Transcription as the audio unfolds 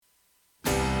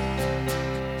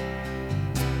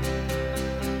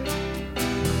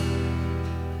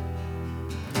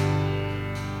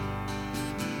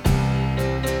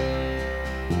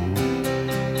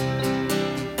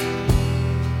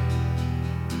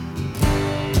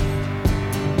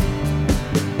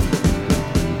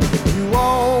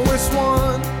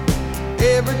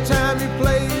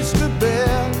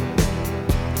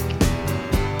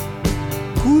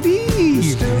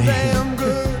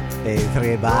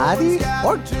everybody,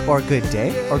 or good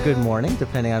day, or good morning,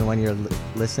 depending on when you're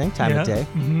listening, time of day.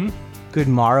 Mm-hmm. Good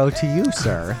morrow to you,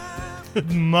 sir. Good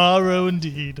morrow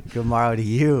indeed. Good morrow to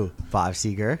you, Bob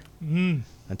Seeger. Mm.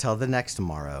 Until the next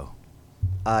tomorrow.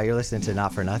 You're listening to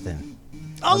Not For Nothing.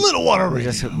 A little water We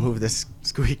radio. just move this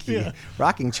squeaky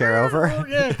rocking chair over.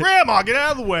 Yeah, Grandma, get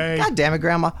out of the way. God damn it,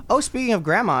 Grandma. Oh, speaking of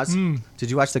grandmas, did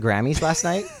you watch the Grammys last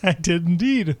night? I did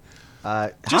indeed.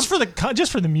 Just for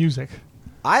the music.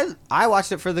 I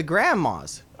watched it for the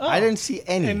grandmas. Oh. I didn't see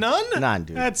any. And none? None,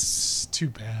 dude. That's too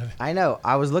bad. I know.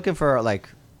 I was looking for, like...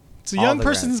 It's a young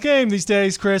person's game these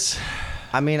days, Chris.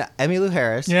 I mean, Emmylou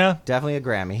Harris. Yeah. Definitely a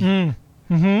Grammy.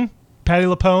 Mm-hmm. Patti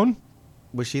LuPone.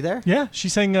 Was she there? Yeah, she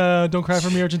sang Don't Cry For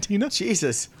Me, Argentina.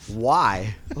 Jesus.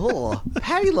 Why? Oh,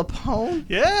 Patti LuPone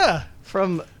Yeah.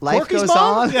 from Life Corky's Goes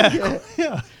mom? On. Yeah.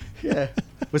 Yeah. Yeah.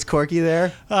 Was Corky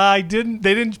there? They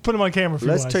didn't put him on camera for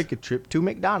Let's take a trip to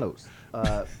McDonald's.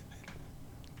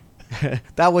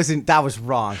 That was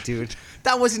wrong, dude.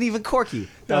 That wasn't even Corky.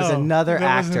 That was No, another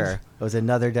that actor. wasn't- It was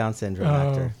another Down syndrome Oh.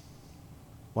 actor.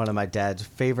 One of my dad's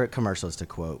favorite commercials to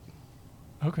quote.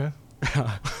 Okay.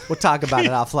 We'll talk about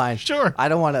it offline. Sure. I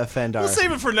don't want to offend our... We'll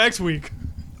save it for next week.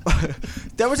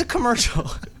 There was a commercial.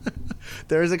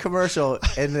 There was a commercial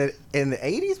in the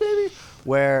 80s maybe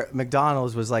where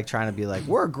McDonald's was like trying to be like,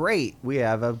 we're great. We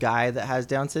have a guy that has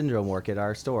Down syndrome work at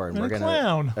our store, and And we're a gonna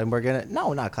clown. and we're gonna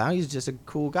no, not a clown. He's just a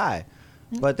cool guy.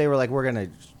 But they were like, we're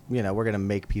gonna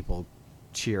make people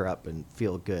cheer up and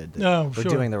feel good. That Oh, we're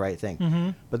sure. doing the right thing. Mm-hmm.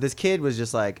 But this kid was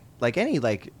just like any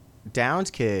like Downs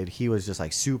kid. He was just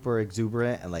like super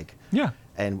exuberant and like Yeah.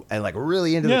 and like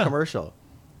really into Yeah. the commercial.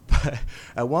 But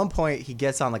at one point he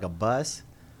gets on like a bus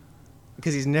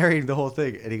because he's narrating the whole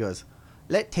thing, and he goes,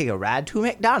 "Let's take a ride to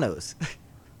McDonald's."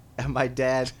 And my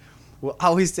dad will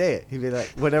always say it. He'd be like,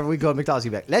 whenever we go to McDonald's, he'd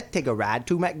be like, "Let's take a ride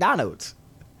to McDonald's,"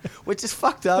 which is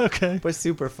fucked up, Okay. but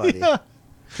super funny. Yeah.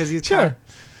 Because he's Sure.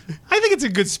 I think it's a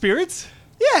good spirit.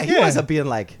 yeah, he Yeah. wasn't being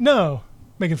like, No.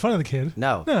 Making fun of the kid.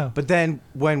 no. No. But then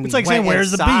when we It's like went saying,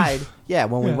 "Where's the inside, beef?" yeah,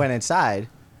 when we Yeah. went inside,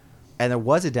 and there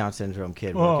was a Down syndrome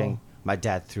kid Whoa. working, my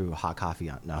dad threw hot coffee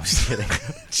on. No, I'm just kidding.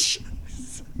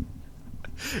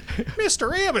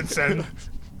 Mr. Amundsen.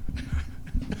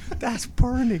 That's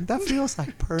burning. That feels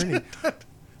like burning.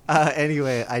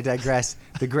 Anyway, I digress.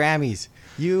 The Grammys.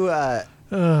 You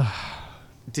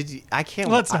did you? I can't.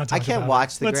 Let's not I talk can't about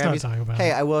watch it. the Let's Grammys. not talk about Hey,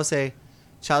 it. I will say,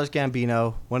 Childish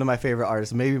Gambino, one of my favorite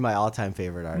artists, maybe my all-time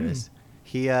favorite artist.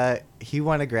 He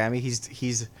won a Grammy.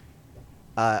 He's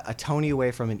a Tony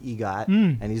away from an EGOT,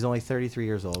 and he's only 33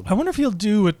 years old. I wonder if he'll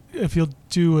do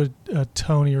a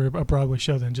Tony or a Broadway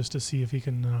show then, just to see if he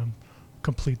can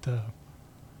complete the.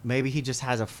 Maybe he just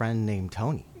has a friend named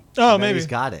Tony. Oh, And then maybe he's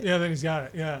got it. Yeah, then he's got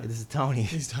it. Yeah, This is Tony.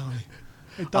 he's Tony.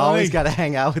 Hey, Tony. Always got to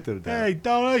hang out with him. Though. Hey,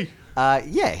 Tony.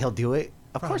 Yeah, he'll do it.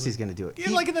 Of course Probably. he's going to do it.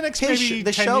 Yeah, like in the next his maybe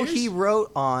the 10 show years? he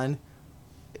wrote on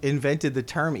invented the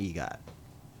term EGOT.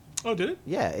 Oh, did it?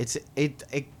 Yeah,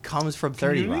 it comes from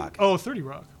 30 Community? Rock. Oh, 30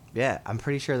 Rock. Yeah, I'm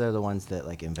pretty sure they're the ones that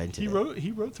like invented He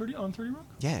it. wrote 30 on 30 Rock.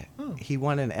 Yeah. Oh. He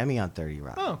won an Emmy on 30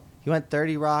 Rock. Oh. He went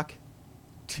 30 Rock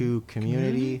to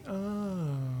Community,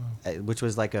 Oh. which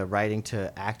was like a writing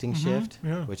to acting shift,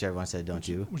 yeah. which everyone said don't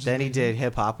do. which is Then he amazing. did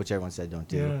hip hop, which everyone said don't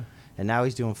do. Yeah. And now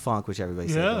he's doing funk, which everybody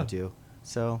said Yeah. don't do.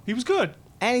 So, He was good,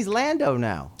 and he's Lando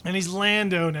now. and he's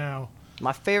Lando now.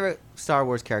 My favorite Star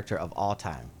Wars character of all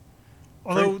time.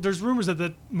 Although there's rumors that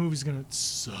that movie's gonna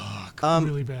suck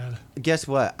really bad. Guess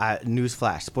what?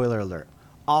 Newsflash, spoiler alert.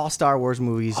 All Star Wars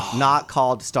movies not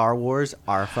called Star Wars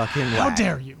are fucking How whack.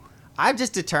 dare you? I've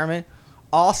just determined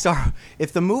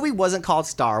if the movie wasn't called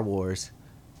Star Wars,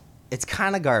 it's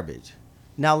kind of garbage.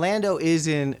 Now Lando is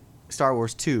in Star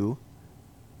Wars 2,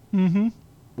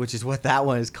 which is what that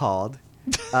one is called.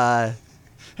 Empire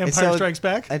so- Strikes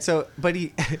Back. And so, but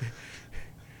he,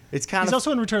 it's kind He's of,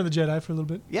 also in Return of the Jedi for a little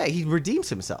bit. yeah, he redeems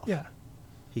himself. Yeah.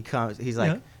 He's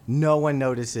like, Yeah. no one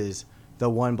notices the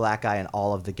one black guy in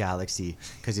all of the galaxy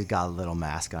because he's got a little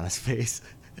mask on his face.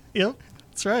 Yep.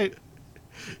 That's right.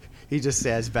 He just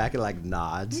stands back and like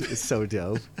nods. It's so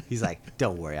dope. He's like,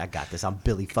 don't worry, I got this. I'm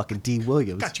Billy fucking D.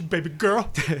 Williams. Got you, baby girl.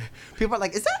 People are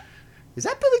like, is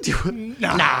that Billy D. Williams?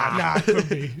 Nah, could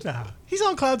be. Nah. He's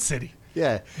on Cloud City.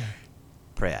 Yeah.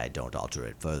 Pray I don't alter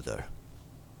it further.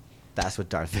 That's what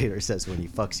Darth Vader says when he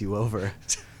fucks you over.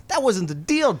 That wasn't the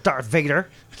deal, Darth Vader.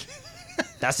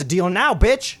 That's the deal now,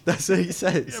 bitch. That's what he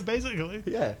says. Yeah, basically.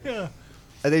 Yeah. Yeah.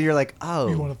 And then you're like, oh.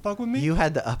 You wanna fuck with me? You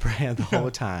had the upper hand the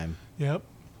whole time. Yep.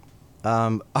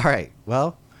 All right.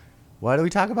 Well, what do we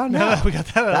talk about now? We got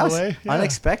that out of was the way. Yeah.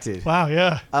 unexpected. Wow.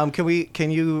 Yeah.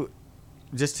 Can you,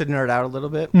 just to nerd out a little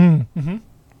bit, Mm-hmm.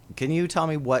 can you tell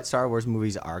me what Star Wars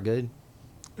movies are good?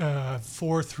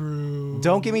 4 through.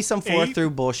 Don't give me some 4 8?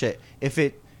 through bullshit. If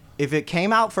it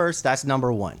came out first, that's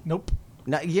number 1. Nope.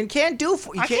 No, you can't do.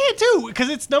 I can't do because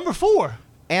it's number 4.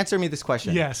 Answer me this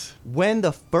question. Yes. When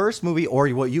the first movie, or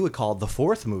what you would call the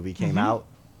 4th movie, came out,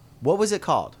 what was it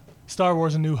called? Star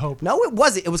Wars: A New Hope. No, it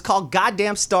wasn't. It was called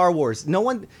goddamn Star Wars. No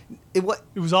one. It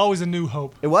was always A New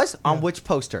Hope. It was on which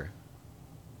poster?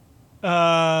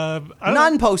 None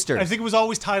Non-posters. I think it was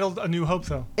always titled A New Hope,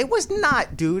 though. It was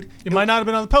not, dude. It might not have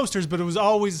been on the posters, but it was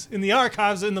always in the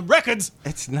archives, in the records.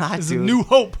 It's not, It's dude. A New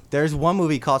Hope. There's one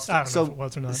movie called. I don't know if it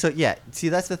was or not. So yeah, see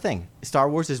that's the thing. Star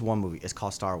Wars is one movie. It's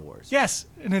called Star Wars. Yes,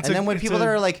 and then when people that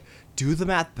are like, do the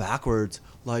math backwards,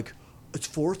 like it's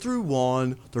 4 through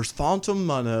 1. There's Phantom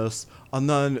Menace, and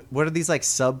then what are these like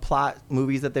subplot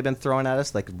movies that they've been throwing at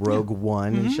us, like Rogue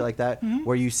One and shit like that,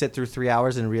 where you sit through 3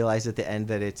 hours and realize at the end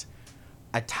that it's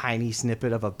a tiny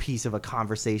snippet of a piece of a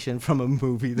conversation from a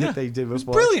movie that they did before. It was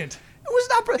brilliant. It was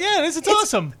not brilliant. Yeah, it's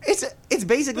awesome. It's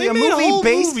basically They a made a movie whole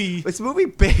based. movie. It's a movie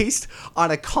based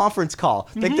on a conference call.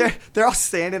 Like they're all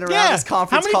standing around this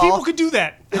conference How call. many people could do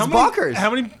that? It's bonkers.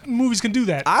 How many movies can do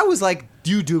that? I was like,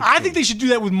 you do. I think they should do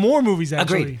that with more movies,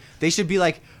 actually. Agreed. They should be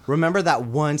like, remember that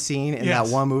one scene in Yes.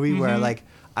 that one movie where like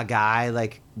a guy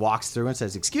like walks through and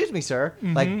says, "Excuse me, sir."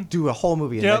 Like do a whole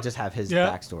movie and Yep. then just have his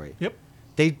Yep. backstory. Yep.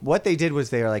 What they did was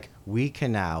they were like, we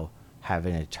can now have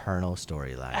an eternal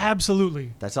storyline.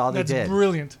 Absolutely. That's all they did. That's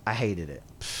brilliant. I hated it.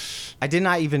 I did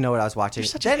not even know what I was watching. You're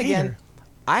such a Then again, hater.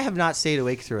 I have not stayed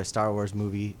awake through a Star Wars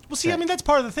movie. Well, see, I mean, that's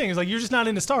part of the thing. Is like you're just not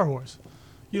into Star Wars.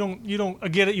 You don't I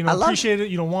get it. You I don't love appreciate it.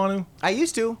 You don't want to. I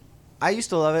used to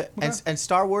love it, Okay. and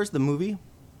Star Wars the movie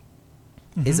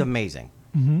is amazing.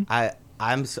 I'm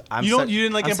You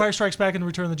didn't like Empire Strikes Back and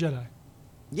Return of the Jedi.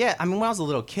 Yeah, I mean when I was a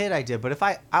little kid I did, but if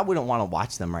I wouldn't want to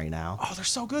watch them right now. Oh, they're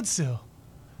so good still.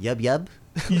 Yep. Yep,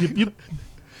 yep.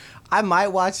 I might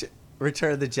watch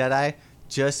Return of the Jedi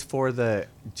just for the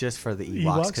Ewoks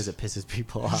Ewoks? because it pisses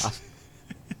people off.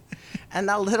 And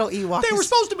that little Ewok. They were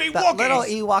supposed to be That Wookiees. little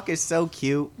Ewok is so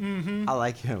cute. I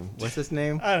like him. What's his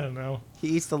name? I don't know. He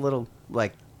eats the little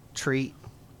like treat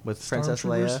with Princess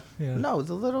Leia. Stormtroopers? Yeah. No,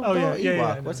 the little, Oh, little yeah, Ewok.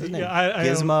 yeah, I What's know. his name? Yeah, I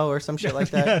Gizmo or some shit like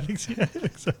that. Yeah, I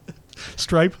think so.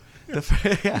 Stripe.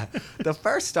 The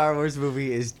first Star Wars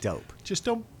movie is dope. Just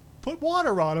don't put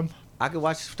water on them. I could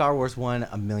watch Star Wars 1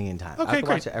 a million times. Okay, I could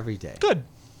great. watch it every day. Good.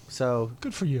 So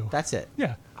Good for you. that's it.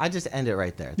 Yeah. I just end it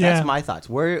right there. Yeah. That's my thoughts.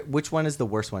 Which one is the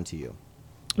worst one to you?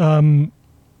 The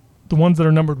ones that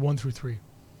are numbered 1 through 3.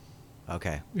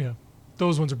 Okay. Yeah.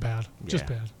 Those ones are bad. Just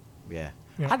Yeah. bad. Yeah.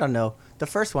 Yeah. I don't know. The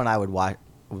first one I would watch.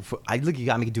 You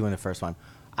got me doing the first one.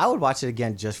 I would watch it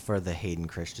again just for the Hayden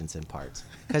Christensen parts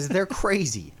because they're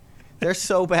crazy. They're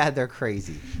so bad. They're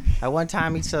crazy. At one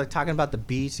time he's talking about the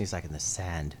beach and he's like, "And the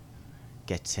sand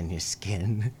gets in your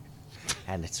skin,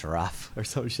 and it's rough," or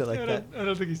some shit like that. I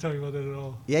don't think he's talking about that at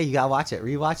all. Yeah, you gotta watch it.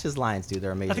 Rewatch his lines, dude.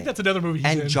 They're amazing. I think that's another movie he's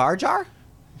and in. Jar Jar,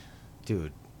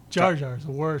 dude. Jar Jar's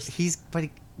the worst.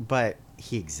 But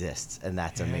he exists, and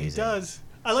that's Yeah, amazing. He does.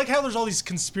 I like how there's all these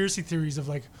conspiracy theories of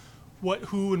like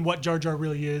who and what Jar Jar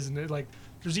really is, and like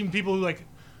there's even people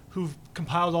who've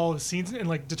compiled all the scenes and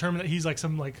like determined that he's like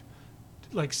some like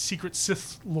secret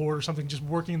Sith lord or something, just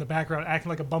working in the background, acting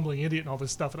like a bumbling idiot and all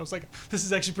this stuff. And I was like, this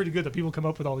is actually pretty good that people come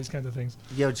up with all these kinds of things.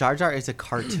 Yo, Jar Jar is a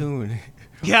cartoon.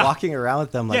 Yeah. Walking around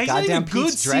with them like Yeah, he's not goddamn even good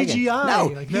Pete's dragon. CGI. No,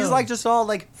 Like, he's no. like just all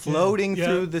like floating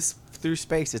Yeah. through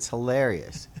space. It's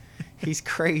hilarious. He's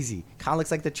crazy. Kind of looks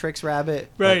like the Trix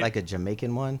rabbit, Right. but like a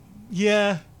Jamaican one.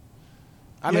 Yeah.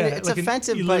 I mean, Yeah, it's like an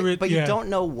offensive, illiterate- but yeah. you don't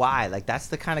know why. Like that's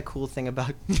the kind of cool thing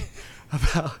about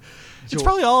It's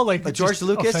probably all like But George just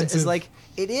Lucas offensive. is like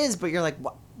it is, but you're like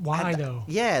Why though?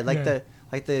 Yeah, like Yeah.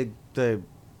 the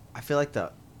I feel like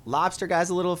the lobster guy's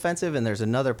a little offensive, and there's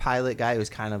another pilot guy who's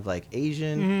kind of like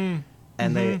Asian,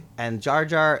 and and Jar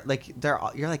Jar like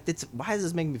you're like why does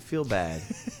this make me feel bad?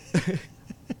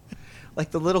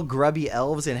 Like the little grubby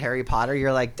elves in Harry Potter,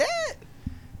 you're like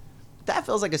that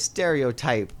feels like a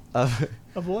stereotype of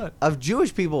what? of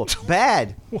Jewish people.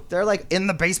 Bad. They're like in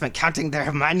the basement counting their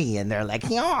money, and they're like,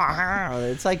 "Yeah."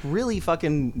 It's like really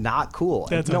fucking not cool.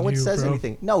 That's no on one you, says bro.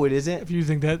 anything. No, it isn't. If you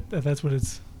think that's what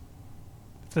it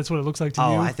looks like to you.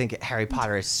 Oh, I think Harry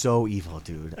Potter is so evil,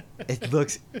 dude. It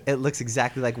looks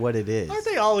exactly like what it is. Aren't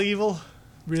they all evil?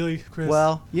 Really, Chris?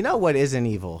 Well, you know what isn't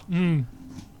evil? The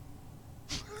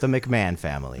McMahon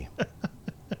family.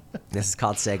 This is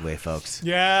called Segway, folks.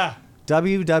 Yeah.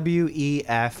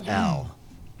 WWEFL.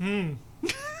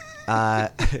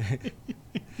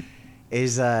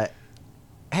 Is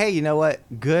hey, you know what?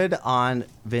 Good on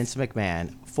Vince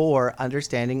McMahon for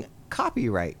understanding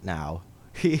copyright now.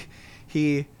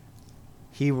 He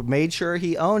He made sure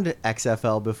he owned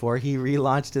XFL before he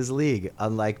relaunched his league,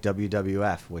 unlike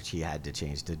WWF, which he had to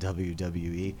change to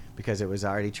WWE because it was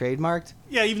already trademarked.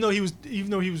 Yeah, even though he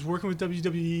was working with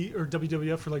WWE or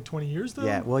WWF for like 20 years though.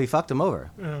 Yeah, well, he fucked him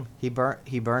over. Oh. He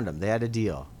burned him. They had a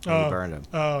deal. And He burned him.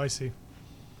 Oh, I see.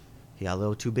 He got a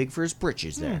little too big for his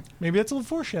britches there. Maybe that's a little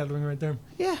foreshadowing right there.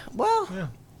 Yeah, well, Yeah.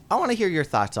 I want to hear your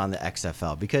thoughts on the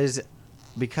XFL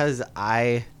because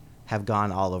I have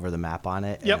gone all over the map on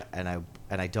it. Yep. And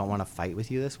I don't want to fight with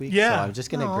you this week. Yeah. So I'm just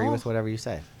going to agree No. with whatever you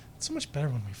say. It's so much better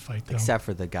when we fight though. Except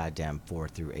for the goddamn 4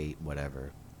 through 8,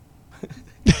 whatever.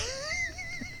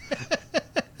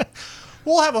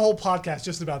 We'll have a whole podcast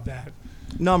just about that.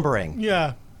 Numbering.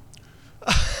 Yeah.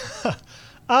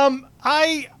 I'll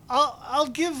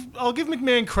give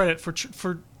McMahon credit for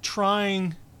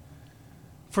trying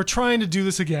to do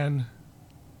this again,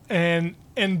 and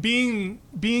being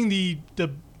the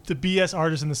BS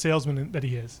artist and the salesman that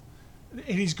he is, and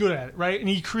he's good at it, right? And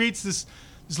he creates this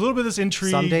little bit of this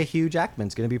intrigue. Someday Hugh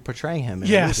Jackman's going to be portraying him in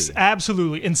a Yes, movie.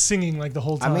 absolutely, and singing like the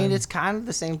whole I time. mean, it's kind of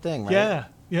the same thing, right? Yeah,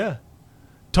 yeah,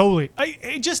 totally.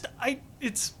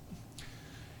 It's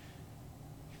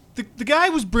the guy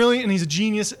was brilliant, and he's a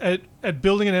genius at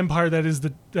building an empire that is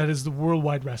the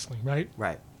worldwide wrestling, right?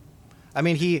 Right. I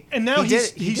mean, he didn't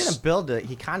build it.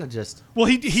 He kind of just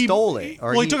He stole it.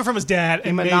 Or he took it from his dad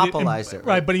and monopolized it.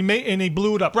 Right, but he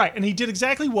blew it up. Right, and he did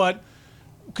exactly what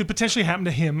could potentially happen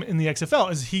to him in the XFL.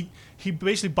 Is he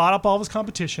basically bought up all of his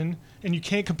competition, and you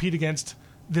can't compete against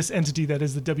this entity that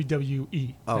is the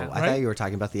WWE. Oh, now, I right? thought you were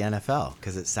talking about the NFL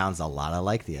because it sounds a lot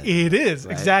like the NFL. It is,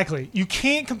 right? exactly. You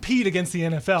can't compete against the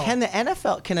NFL.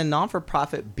 Can a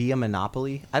non-for-profit be a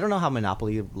monopoly? I don't know how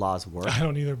monopoly laws work. I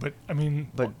don't either, but I mean,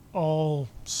 But- all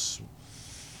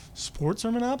sports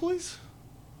are monopolies.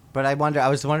 But I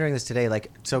was wondering this today,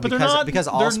 like, so But because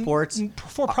all sports,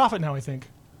 for profit now, I think.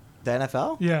 the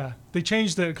NFL? Yeah, they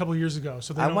changed it a couple of years ago.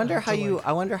 So they I don't wonder have how to, you. like-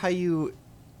 I wonder how you.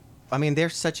 I mean, they're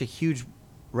such a huge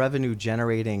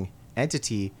revenue-generating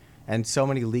entity, and so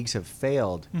many leagues have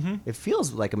failed. Mm-hmm. It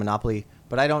feels like a monopoly,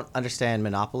 but I don't understand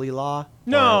monopoly law.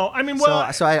 No, I mean,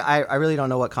 well, so I really don't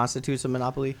know what constitutes a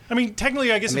monopoly. I mean,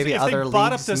 technically, I guess And maybe if other they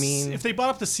bought up leagues the mean- if they bought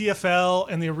up the CFL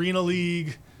and the Arena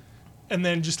League, and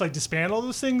then just like disband all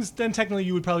those things, then technically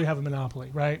you would probably have a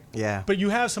monopoly, right? Yeah. But you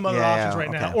have some other Yeah, options right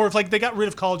now, okay. or if like they got rid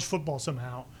of college football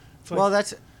somehow. It's like- Well,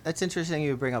 that's interesting.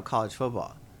 You bring up college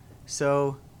football,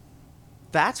 so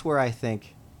that's where I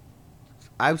think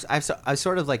I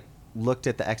sort of like looked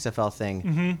at the XFL thing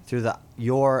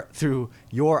Mm-hmm. through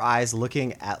your eyes,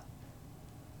 looking at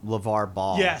LeVar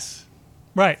Ball. yes,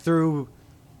 right. Through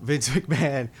Vince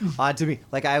McMahon onto me.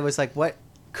 Like I was like, what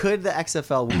could the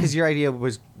XFL? Because your idea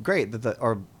was great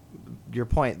or your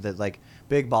point that like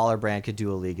big baller brand could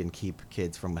do a league and keep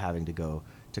kids from having to go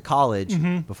to college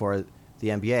before the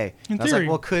NBA. In And I was like, theory.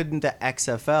 well, couldn't the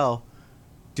XFL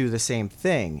do the same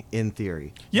thing in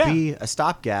theory? Yeah. Be a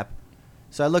stopgap.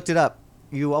 So I looked it up.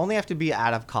 You only have to be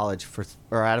out of college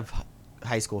or out of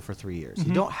high school for 3 years.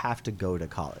 You don't have to go to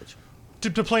college.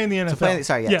 To play in the NFL.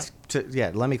 Sorry, yes.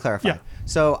 Let me clarify. Yeah.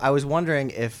 So I was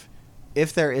wondering if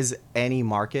there is any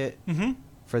market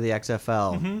for the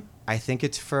XFL. I think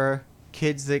it's for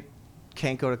kids that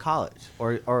can't go to college,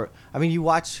 or I mean, you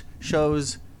watch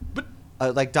shows, But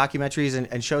like documentaries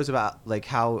and shows about like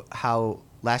how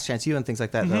Last Chance U and things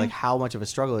like that. They're like how much of a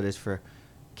struggle it is for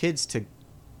kids to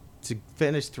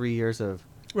finish 3 years of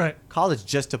right. college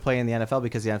just to play in the NFL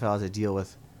because the NFL has a deal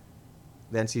with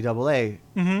the NCAA.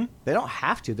 Mm-hmm. They don't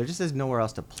have to. There just is nowhere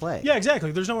else to play. Yeah,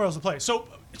 exactly. There's nowhere else to play. So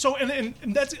and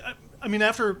that's, I mean,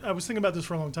 after I was thinking about this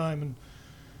for a long time,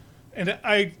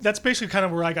 and that's basically kind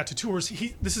of where I got to tours.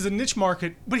 This is a niche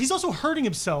market, but he's also hurting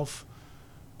himself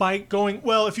by going,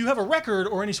 well, if you have a record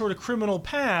or any sort of criminal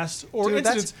past or Dude,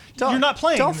 incidents, you're not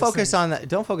playing. Don't in this focus thing. on that.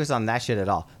 Don't focus on that shit at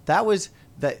all. That was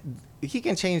that. He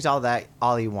can change all that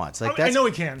all he wants. Like I know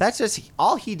he can. That's just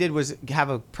all he did was have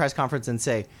a press conference and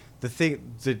say the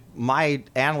thing that my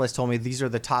analyst told me. These are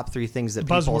the top 3 things that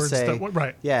people Buzzwords say.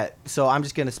 right. Yeah. So I'm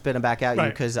just gonna spit them back at you Right.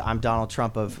 because I'm Donald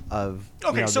Trump of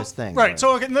Okay, so this thing. right,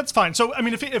 so okay, that's fine. So I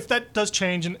mean, if that does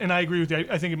change, and I agree with you,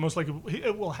 I think it most likely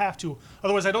it will have to.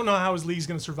 Otherwise, I don't know how his league's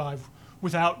going to survive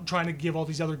without trying to give all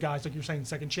these other guys, like you're saying,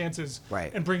 second chances,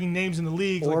 Right. and bringing names in the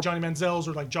league Or- like Johnny Manziel's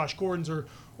or like Josh Gordon's or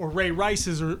Ray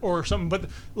Rice's or something. But a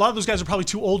lot of those guys are probably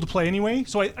too old to play anyway.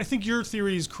 So I think your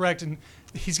theory is correct, and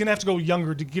he's going to have to go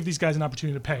younger to give these guys an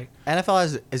opportunity to pay.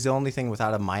 NFL is the only thing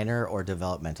without a minor or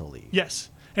developmental league. Yes.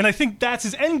 And I think that's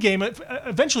his end game.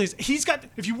 Eventually, he's got.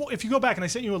 If you go back, and I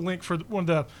sent you a link for one of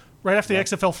the right after the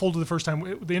XFL folded the first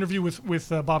time, the interview with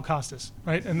Bob Costas,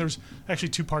 right? And there's actually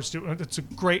 2 parts to it. It's a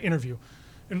great interview,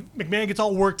 and McMahon gets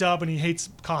all worked up and he hates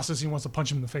Costas. He wants to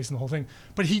punch him in the face and the whole thing.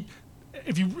 But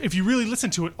if you really listen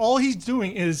to it, all he's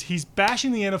doing is he's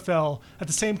bashing the NFL at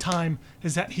the same time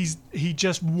is that he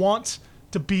just wants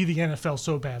to be the NFL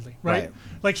so badly, right?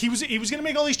 Like he was going to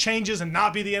make all these changes and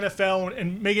not be the NFL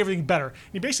and make everything better.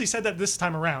 And he basically said that this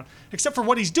time around. Except for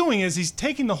what he's doing is he's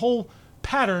taking the whole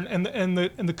pattern and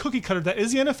the cookie cutter that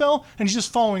is the NFL, and he's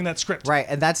just following that script. Right,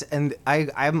 and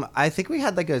I think we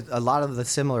had like a lot of the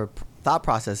similar thought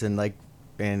process in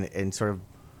sort of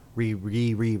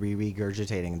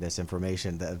regurgitating this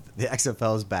information that the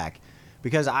XFL is back,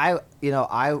 because I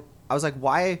was like,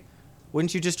 why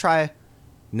wouldn't you just try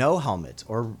no helmets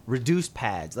or reduced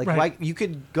pads? Like, why you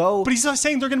could go? But he's not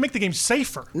saying they're going to make the game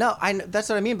safer. No, that's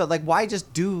what I mean. But like, why do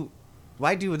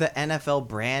the NFL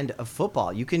brand of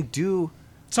football? You can do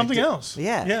something else.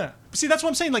 Yeah. See, that's what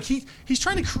I'm saying. Like he's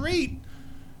trying to create.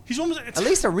 At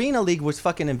least Arena League was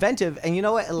fucking inventive, and you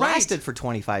know what? It lasted for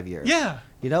 25 years. Yeah.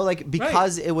 You know, like,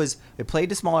 because it played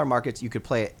to smaller markets. You could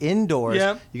play it indoors.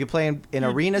 Yeah. You could play in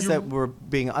arenas that were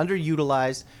being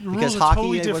underutilized rules because are hockey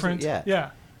totally different. Yeah.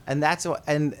 And that's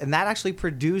and that actually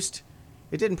produced.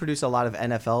 It didn't produce a lot of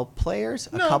NFL players.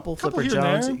 A couple Flipper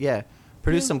Jones. Yeah.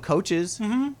 Produced some coaches.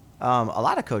 Mm-hmm. A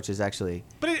lot of coaches actually.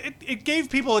 But it gave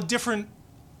people a different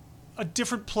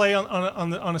play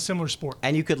on a similar sport.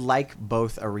 And you could like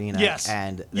both Arena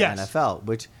and the NFL,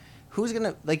 which who's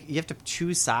gonna like? You have to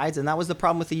choose sides, and that was the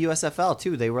problem with the USFL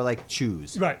too. They were like,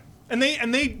 choose. Right. And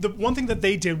the one thing that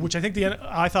they did, which I think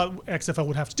I thought XFL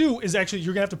would have to do, is actually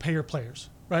you're gonna have to pay your players,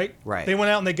 right? Right. They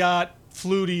went out and they got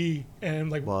Flutie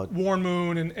and Warren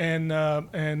Moon and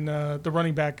the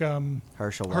running back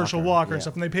Herschel Walker and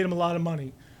stuff, and they paid him a lot of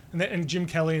money. And Jim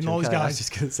Kelly and all these guys. I was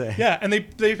just gonna say. Yeah, and they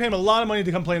paid him a lot of money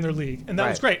to come play in their league, and that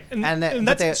was great.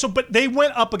 But they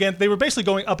went up against. They were basically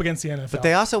going up against the NFL. But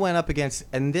they also went up against,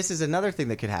 and this is another thing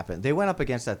that could happen. They went up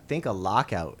against, I think, a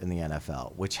lockout in the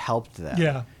NFL, which helped them.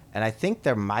 Yeah. And I think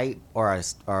there might, or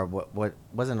what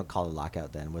wasn't called a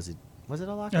lockout then? Was it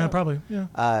a lockout? Yeah, probably.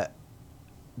 Yeah.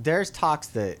 There's talks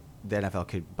that the NFL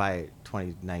could, by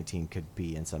 2019, could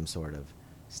be in some sort of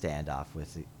standoff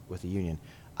with the union.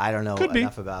 I don't know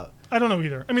enough about. I don't know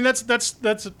either. I mean, that's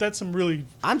some really.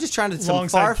 I'm just trying to some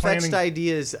far-fetched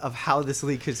ideas of how this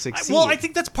league could succeed. I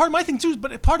think that's part of my thing too.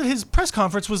 But part of his press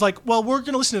conference was like, well, we're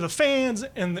going to listen to the fans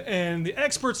and the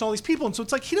experts and all these people, and so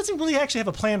it's like he doesn't really actually have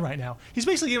a plan right now. He's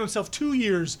basically giving himself 2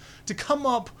 years to come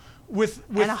up with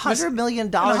and $100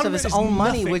 million of his own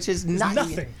money, which is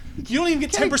nothing. You don't even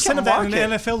get 10% of that in the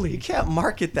NFL league. You can't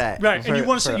market that, right? And you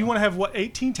want to have what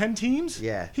 10 teams?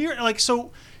 Yeah. Here, like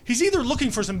so. He's either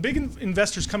looking for some big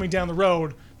investors coming down the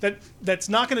road that's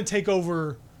not going to take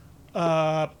over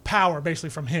power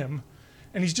basically from him,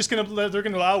 and he's just they're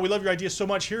going to we love your idea so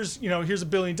much. Here's $1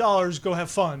 billion. Go have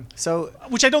fun. So,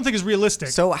 which I don't think is realistic.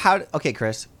 So okay,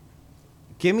 Chris,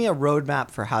 give me a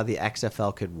roadmap for how the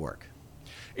XFL could work.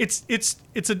 It's going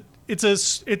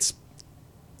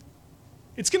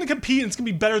to compete, and it's going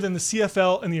to be better than the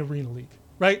CFL and the Arena League,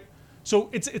 right?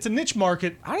 So it's a niche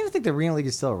market. I don't even think the Arena League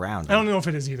is still around. I don't know if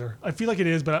it is either. I feel like it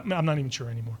is, but I'm not even sure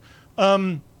anymore.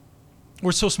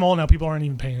 We're so small now; people aren't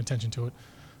even paying attention to it.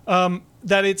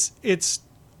 That it's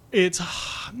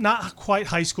not quite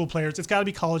high school players. It's got to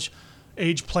be college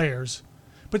age players.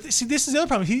 But see, this is the other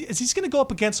problem. He's going to go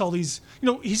up against all these.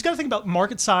 He's got to think about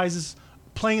market sizes,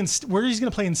 where he's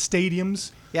going to play in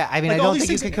stadiums. Yeah, I mean, I don't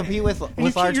think you can compete with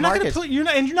large markets. You're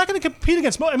not going to compete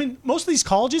against. I mean, most of these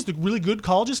colleges, the really good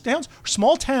colleges, towns, are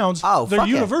small towns. Oh, they're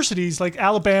universities like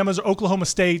Alabama's or Oklahoma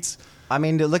State's. I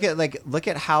mean, look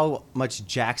at how much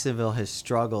Jacksonville has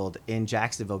struggled in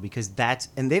Jacksonville because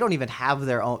and they don't even have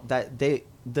their own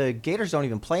the Gators don't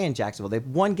even play in Jacksonville. They have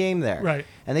one game there, right?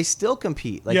 And they still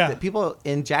compete. Like the people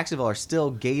in Jacksonville are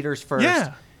still Gators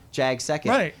first, Jags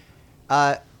second, right?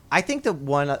 I think that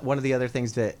one of the other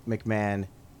things that McMahon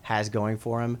has going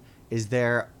for him is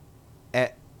there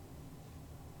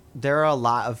are a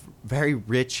lot of very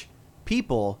rich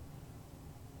people,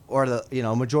 or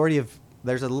majority of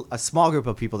there's a small group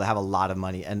of people that have a lot of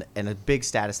money, and a big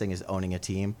status thing is owning a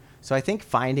team. So I think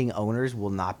finding owners will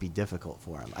not be difficult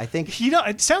for him. I think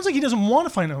it sounds like he doesn't want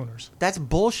to find owners. That's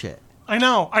bullshit. I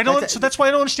know. So that's why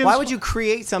I don't understand. Why would you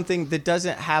create something that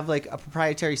doesn't have like a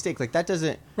proprietary stake? Like that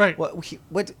doesn't. Right.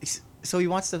 What? So he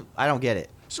wants to. I don't get it.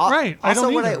 Right. Also,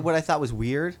 I don't either. what I thought was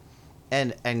weird,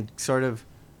 and sort of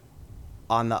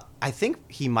I think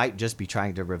he might just be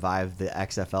trying to revive the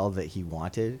XFL that he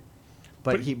wanted,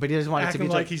 but he doesn't want it to be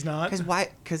like he's not.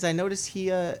 Because I noticed he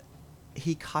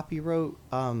copywrote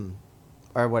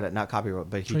or what? Not copywrote,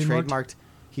 but he trademarked.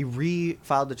 He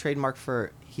refiled the trademark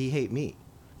for He Hate Me.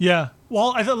 Yeah.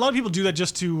 Well, a lot of people do that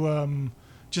just to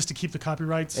just to keep the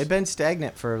copyrights. It'd been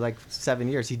stagnant for like 7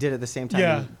 years. He did it at the same time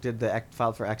Yeah. he did the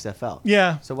filed for XFL.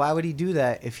 Yeah. So why would he do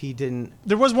that if he didn't?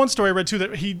 There was one story I read too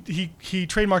that he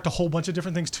trademarked a whole bunch of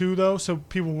different things too though, so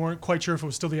people weren't quite sure if it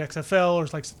was still the XFL or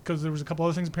like because there was a couple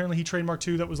other things apparently he trademarked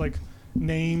too that was like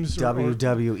names or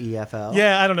WWEFL.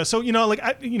 yeah, I don't know. So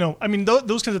I mean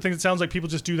those kinds of things. It sounds like people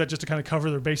just do that just to kind of cover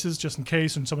their bases, just in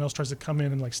case, and someone else tries to come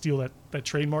in and like steal that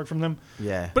trademark from them.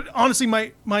 Yeah. But honestly,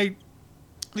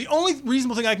 the only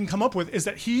reasonable thing I can come up with is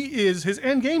that his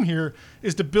end game here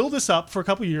is to build this up for a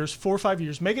couple of years, 4 or 5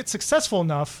 years, make it successful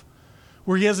enough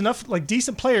where he has enough like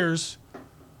decent players,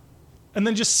 and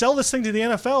then just sell this thing to the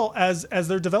NFL as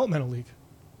their developmental league,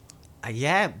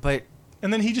 Yeah, but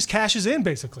and then he just cashes in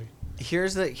basically.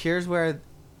 here's where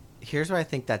I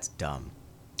think that's dumb.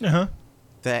 Uh huh.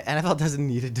 The NFL doesn't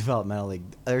need a developmental league.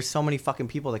 There's so many fucking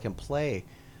people that can play.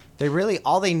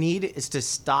 All they need is to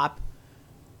stop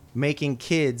making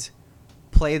kids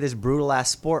play this brutal ass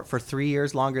sport for 3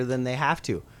 years longer than they have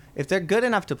to. If they're good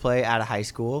enough to play out of high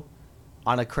school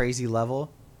on a crazy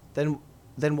level, then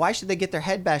why should they get their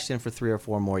head bashed in for 3 or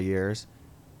 4 more years,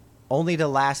 only to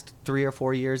last 3 or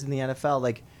 4 years in the NFL?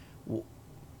 Like,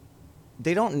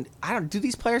 do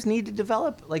these players need to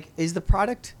develop? Like, is the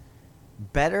product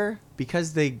better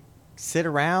because they sit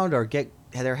around or get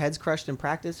their heads crushed in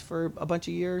practice for a bunch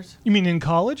of years? You mean in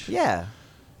college? Yeah.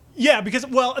 Yeah, because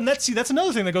and that's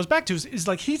another thing that goes back to is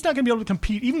like he's not going to be able to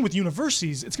compete even with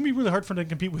universities. It's going to be really hard for him to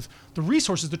compete with the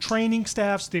resources, the training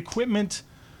staffs, the equipment,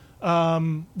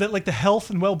 that like the health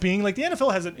and well-being. Like the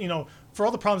NFL has for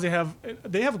all the problems they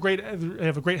have a great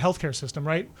healthcare system,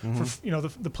 right? Mm-hmm.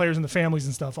 For the players and the families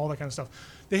and stuff, all that kind of stuff.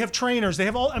 They have trainers. They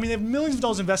have they have millions of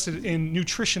dollars invested in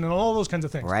nutrition and all those kinds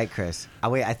of things. Right, Chris.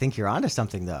 Wait, I think you're onto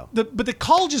something though. But the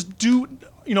colleges do.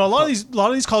 A lot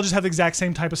of these colleges have the exact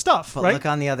same type of stuff, But right? look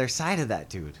on the other side of that,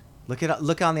 dude. Look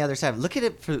on the other side. Look at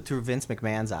it through Vince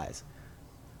McMahon's eyes.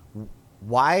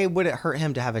 Why would it hurt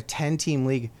him to have a 10-team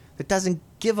league that doesn't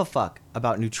give a fuck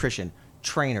about nutrition,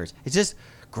 trainers? It's just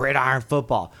gridiron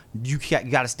football. You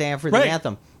got to stand for the Right.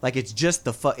 anthem. Like it's just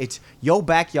it's your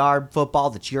backyard football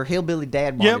that your hillbilly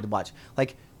dad wanted Yep. to watch.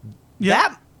 Like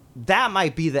Yep. that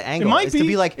might be the angle. might is to be.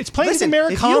 be like, It's playing listen,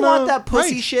 Americana, if you want that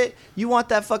pussy right. shit, you want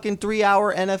that fucking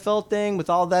 3-hour NFL thing with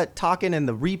all that talking and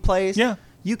the replays. Yeah.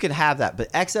 You can have that.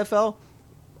 But XFL,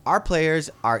 our players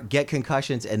get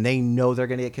concussions and they know they're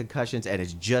gonna get concussions and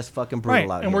it's just fucking brutal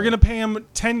Right, out and here. we're gonna pay him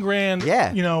 $10,000. Yeah.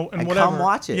 and And whatever. come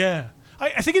watch it. Yeah,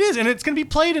 I think it is, and it's gonna be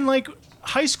played in like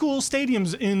high school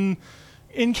stadiums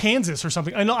in Kansas or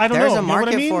something. I don't There's know. a You know what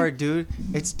market I mean? for it, dude.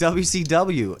 It's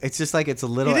WCW. It's just like it's a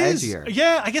little It is. edgier.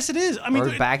 Yeah, I guess it is. I mean,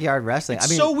 Or backyard wrestling. It's I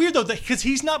mean, so weird though because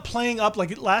he's not playing up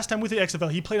like last time with the XFL.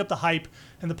 He played up the hype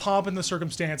and the pomp and the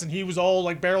circumstance, and he was all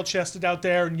like barrel chested out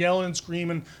there and yelling and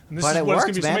screaming. And this but is it what it's works,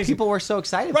 gonna be. So man. amazing. People were so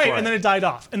excited Right, for and it. then it died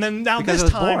off. And then now Because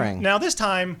this it was boring.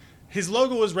 time, his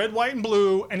logo was red, white, and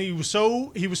blue, and he was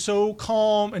so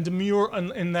calm and demure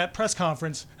in that press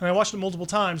conference. And I watched it multiple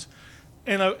times,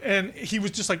 and he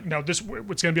was just like, "No, it's going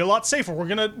to be a lot safer. We're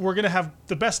gonna have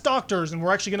the best doctors, and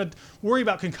we're actually going to worry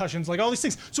about concussions, like all these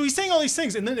things." So he's saying all these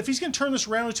things, and then if he's going to turn this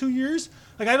around in 2 years,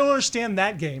 like I don't understand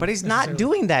that game. But he's not necessarily.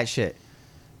 doing that shit.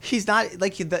 He's not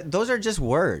like those are just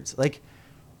words. Like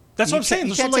That's you what I'm saying. can't-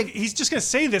 you So can't like take- he's just going to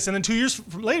say this, and then 2 years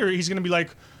later, he's going to be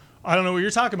like, "I don't know what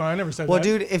you're talking about. I never said well, that."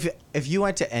 dude, if you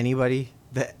went to anybody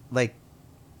that like,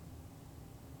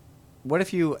 what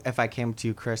if I came to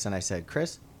you, Chris, and I said,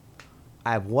 Chris,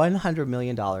 I have $100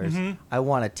 million. Mm-hmm. I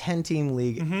want a 10-team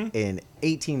league in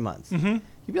 18 months.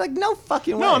 You'd be like, no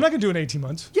fucking way. No, I'm not going to do it in 18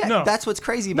 months. Yeah, no. that's what's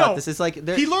crazy about No. this. It's like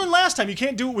He learned last time you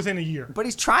can't do it within a year. but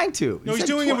he's trying to. No, he's said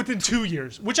doing it within 2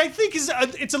 years, which I think is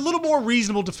it's a little more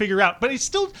reasonable to figure out. But it's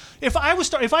still, if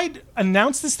I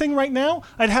announced this thing right now,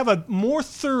 I'd have a more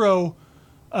thorough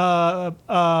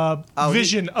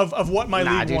vision of what my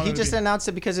Nah, league dude, wanted he just to be. announced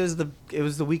it because it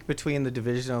was the week between the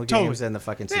divisional Totally. games and the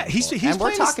fucking Super Yeah, he's Bowl. And we're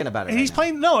playing this- talking about it. And right he's now.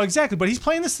 playing no, exactly, but he's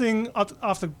playing this thing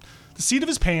off the seat of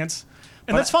his pants.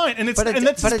 And But- that's fine, and but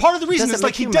that's it- part of the reason. does it It's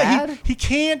like make you mad? he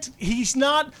can't. He's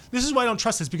not. This is why I don't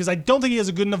trust this because I don't think he has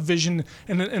a good enough vision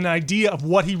and an idea of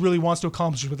what he really wants to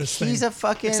accomplish with this thing. He's a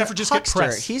fucking except for just get huckster.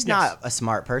 press. He's Yes. not a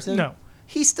smart person. No.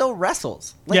 He still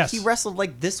wrestles. Like Yes. he wrestled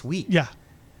like this week. Yeah,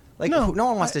 Like No, no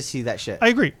one wants to see that shit. I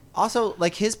agree. Also,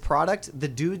 like his product, the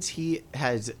dudes he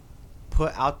has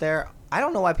put out there, I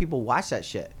don't know why people watch that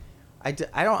shit. I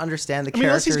don't understand the I mean,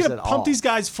 unless characters he's gonna at pump all. these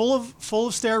guys full of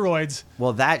steroids.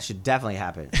 Well, that should definitely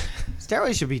happen.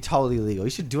 Steroids should be totally legal. You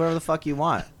should do whatever the fuck you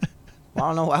want. Well, I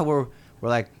don't know why we're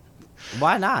like,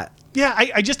 why not? Yeah,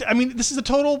 I mean, this is a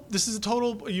total.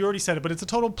 You already said it, but it's a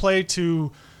total play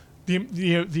to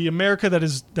the America that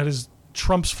is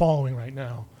Trump's following right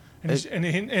now.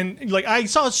 And like I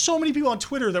saw so many people on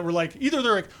Twitter that were like, either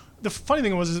they're like, the funny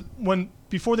thing was is when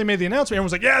before they made the announcement, everyone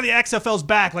was like, yeah, the XFL's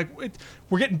back. Like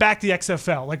we're getting back the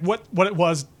XFL, like what it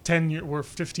was 10 years or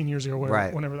 15 years ago,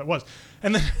 whenever that was.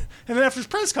 And then after his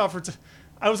press conference,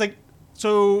 I was like,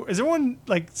 so is everyone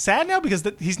like sad now because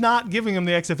he's not giving them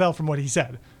the XFL from what he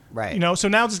said? Right. You know, so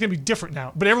now it's going to be different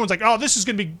now. But everyone's like, oh, this is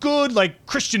going to be good, like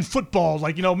Christian football,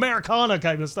 like, you know, Americana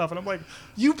kind of stuff. And I'm like,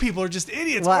 you people are just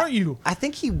idiots, aren't you? I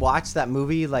think he watched that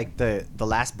movie, like the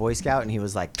Last Boy Scout, and he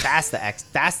was like, that's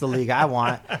the league I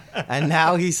want. And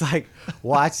now he's like,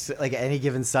 watched like Any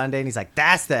Given Sunday, and he's like,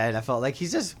 that's the NFL. Like,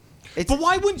 he's just... But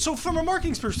why wouldn't... So from a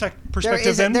marketing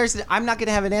perspective, I'm not going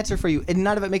to have an answer for you, and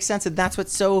none of it makes sense, and that's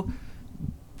what's so...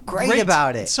 Great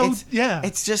about it. So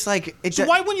it's just like so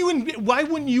why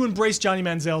wouldn't you embrace Johnny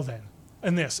Manziel then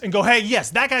in this and go, hey,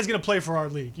 yes, that guy's gonna play for our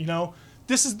league. You know,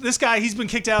 this guy, he's been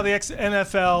kicked out of the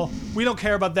NFL. We don't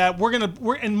care about that. We're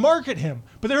and market him.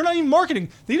 But they're not even marketing.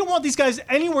 They don't want these guys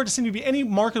anywhere to seem to be any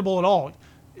marketable at all,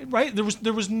 right?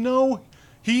 There was no.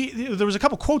 There was a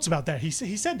couple quotes about that. He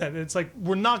said that it's like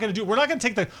we're not going to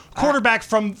take the quarterback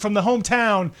from the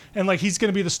hometown and like he's going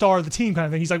to be the star of the team kind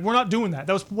of thing. He's like, we're not doing that.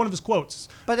 That was one of his quotes,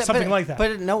 something like that.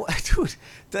 But no, dude,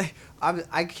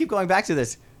 I keep going back to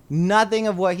this. Nothing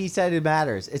of what he said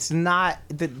matters. It's not.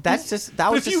 That's just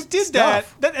that was. If just you did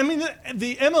stuff. that, I mean,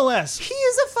 the MLS.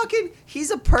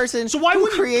 He's a person. So why who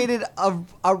wouldn't created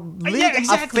a league,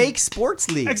 a fake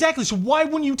sports league? Exactly. So why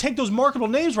wouldn't you take those marketable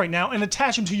names right now and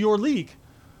attach them to your league?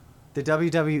 The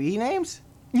WWE names?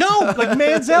 No, like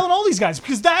Manziel and all these guys,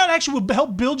 because that actually would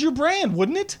help build your brand,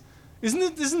 wouldn't it?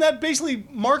 Isn't that basically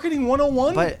marketing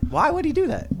 101? But why would he do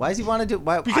that? Why does he want to do?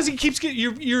 Because he keeps getting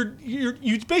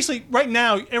you basically right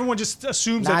now. Everyone just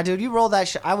assumes. Nah, dude, you roll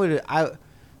that.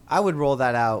 I would roll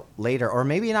that out later, or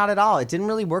maybe not at all. It didn't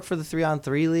really work for the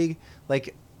 3-on-3 league.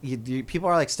 Like people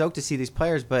are like stoked to see these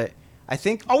players, but. I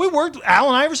think. Oh, it worked.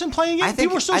 Allen Iverson playing it.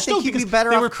 People were so stoked he'd be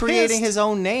better off creating his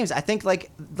own names. I think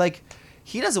like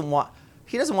he doesn't want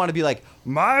to be like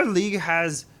my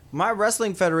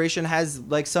wrestling federation has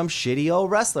like some shitty old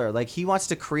wrestler. Like he wants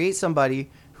to create somebody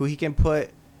who he can put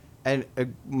and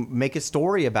make a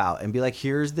story about and be like,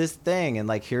 here's this thing and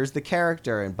like here's the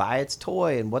character and buy its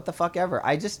toy and what the fuck ever.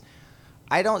 I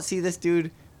don't see this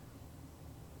dude.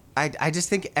 I just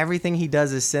think everything he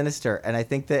does is sinister, and I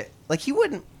think that like he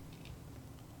wouldn't.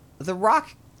 The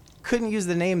Rock couldn't use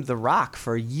the name The Rock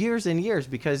for years and years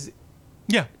because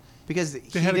he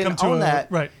didn't own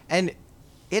that, right? And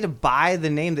he had to buy the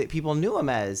name that people knew him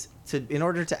as in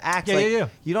order to act. Yeah.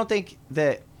 You don't think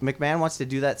that McMahon wants to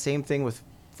do that same thing with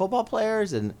football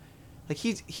players and like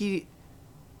he?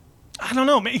 I don't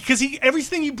know, man, because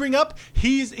everything you bring up,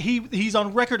 he's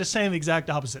on record as saying the exact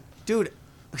opposite. Dude,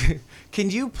 can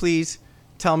you please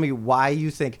tell me why you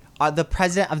think the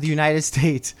president of the United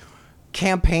States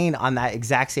campaign on that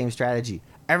exact same strategy?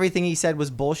 Everything he said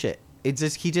was bullshit. He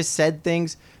just said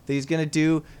things that he's gonna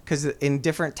do because in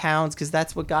different towns because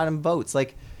that's what got him votes.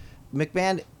 Like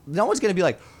McMahon, no one's gonna be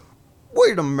like,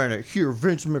 wait a minute here,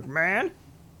 Vince McMahon,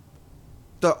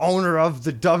 the owner of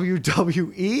the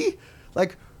WWE,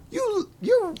 like you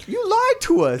lied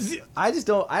to us. I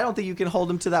don't think you can hold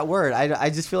him to that word. I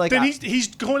just feel like then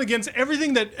he's going against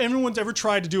everything that everyone's ever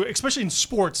tried to do, especially in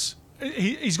sports.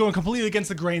 He's going completely against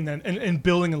the grain then and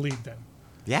building a league then.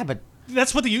 Yeah, but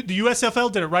that's what the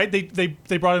USFL did it, right?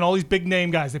 They brought in all these big name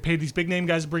guys. They paid these big name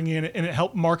guys to bring in, and it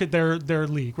helped market their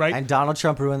league, right? And Donald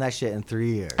Trump ruined that shit in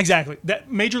 3 years. Exactly.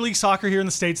 That Major League Soccer here in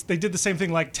the States, they did the same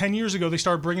thing. Like 10 years ago, they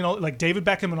started bringing all like David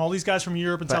Beckham and all these guys from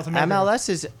Europe and South America.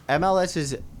 MLS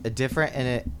is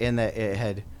different in that it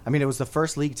had. I mean, it was the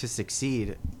first league to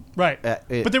succeed. Right, but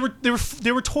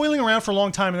they were toiling around for a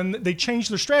long time, and then they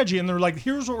changed their strategy, and they're like,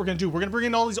 "Here's what we're going to do: we're going to bring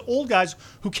in all these old guys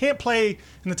who can't play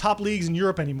in the top leagues in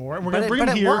Europe anymore, and we're going to bring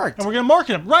them here, and we're going to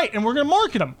market them, right? And we're going to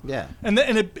market them, yeah. And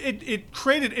it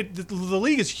created it. The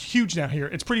league is huge now here.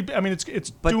 It's pretty. I mean, it's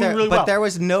doing really well. But there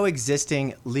was no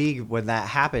existing league when that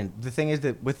happened. The thing is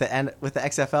that with the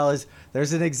XFL is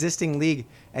there's an existing league,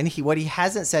 and what he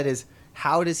hasn't said is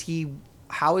how is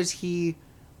he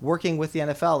working with the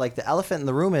NFL. Like the elephant in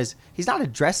the room is he's not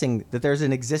addressing that there's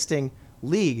an existing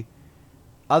league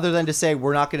other than to say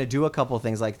we're not going to do a couple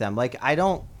things like them. Like I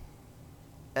don't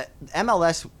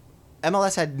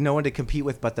MLS had no one to compete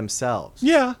with but themselves.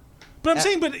 Yeah. But I'm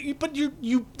saying but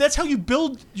you that's how you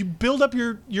build up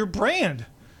your brand.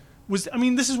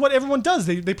 This is what everyone does.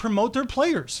 They promote their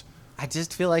players. I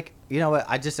just feel like, you know what,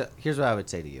 here's what I would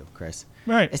say to you, Chris.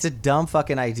 Right. It's a dumb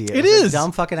fucking idea. It is a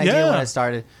dumb fucking idea when it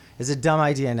started. It's a dumb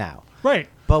idea now. Right.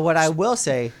 But what I will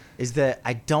say is that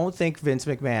I don't think Vince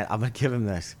McMahon, I'm going to give him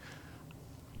this.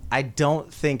 I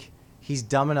don't think he's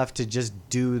dumb enough to just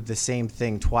do the same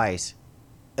thing twice,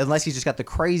 unless he's just got the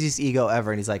craziest ego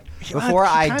ever, and he's like, before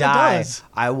he I kinda die, does.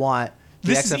 I want the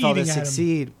This is XFL to eating at him.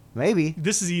 succeed. Maybe.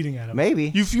 This is eating at him.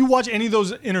 Maybe. If you watch any of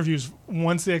those interviews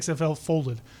once the XFL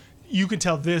folded, you can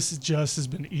tell this just has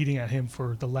been eating at him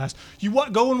for the last.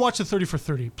 Go and watch the 30 for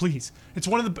 30, please. It's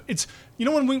one of the. It's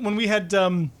when we had.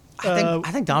 I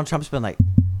think Donald Trump's been like,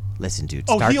 listen, dude,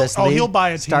 Oh, start he'll- this oh, league. he'll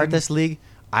buy a Start team. this league.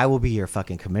 I will be your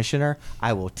fucking commissioner.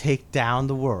 I will take down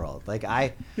the world. Like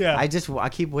I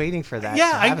keep waiting for that.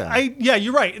 Yeah, to happen.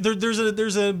 you're right.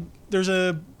 There's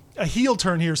a heel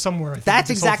turn here somewhere. I think, That's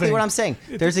with this whole exactly thing. what I'm saying.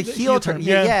 There's a The heel turn.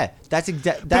 Yeah. Yeah, that's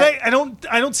exactly. But I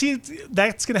don't see it,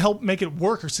 that's going to help make it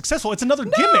work or successful. It's another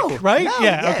gimmick, right? No,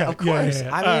 yeah, okay. of course.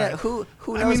 Yeah. I All mean, right.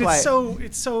 who knows I mean, why?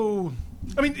 it's so.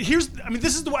 I mean,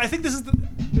 this is the. I think this is the.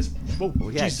 Whoa,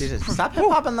 Yeah, Jesus. dude, stop hip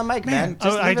hopping the mic, man.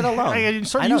 Just I- leave it alone. I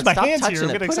started I know, using my stop hands here. touching I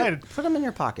it. get excited. Put them in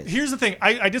your pocket. Here's the thing.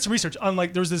 I did some research on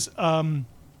there's this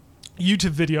YouTube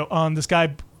video on this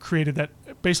guy created that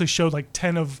basically showed like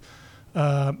 10 of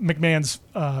McMahon's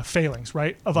failings,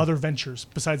 right, of other ventures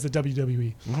besides the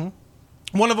WWE.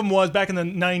 Mm-hmm. One of them was back in the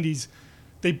 90s,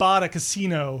 they bought a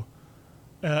casino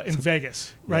in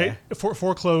Vegas, right,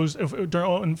 Yeah.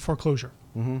 during foreclosure.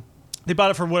 Mm-hmm. They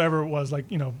bought it for whatever it was, like,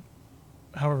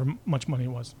 however much money it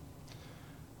was.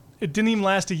 It didn't even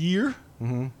last a year.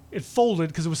 Mm-hmm. It folded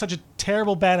because it was such a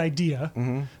terrible, bad idea.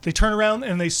 Mm-hmm. They turned around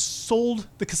and they sold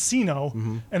the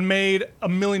casino and made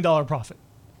 $1 million profit.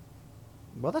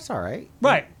 Well, that's all right.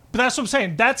 Right. But that's what I'm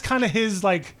saying. That's kind of his,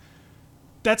 like,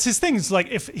 that's his thing. It's like,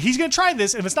 if he's going to try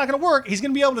this, if it's not going to work, he's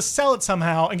going to be able to sell it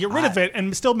somehow and get rid of it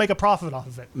and still make a profit off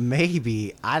of it.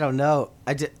 Maybe. I don't know.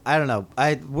 I don't know.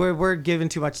 We're giving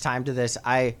too much time to this.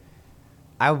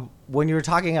 When you were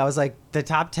talking, I was like, the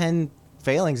top 10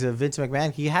 failings of Vince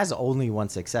McMahon, he has only one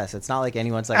success. It's not like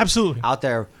anyone's like Absolutely. out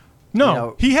there.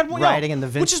 No, he had one riding in the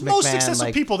Vince which is most McMahon, successful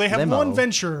like, people. They have limo. one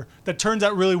venture that turns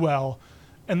out really well,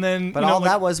 and then But all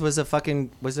that was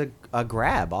a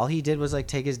grab. All he did was like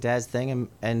take his dad's thing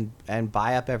and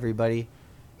buy up everybody.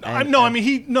 back in the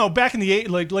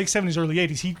late 70s, early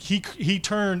 80s, he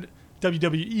turned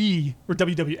WWE or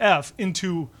WWF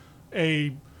into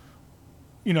a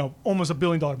almost $1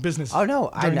 billion business. Oh, no,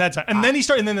 during that time, and then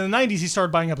in the 90s he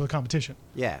started buying up the competition.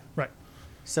 Yeah. Right.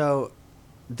 So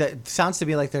that sounds to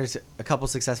me like there's a couple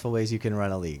successful ways you can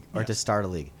run a league or to start a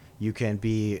league. You can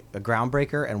be a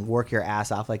groundbreaker and work your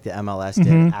ass off like the MLS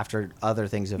did after other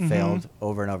things have failed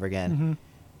over and over again.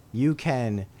 You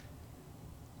can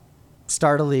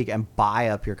start a league and buy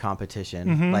up your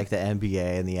competition like the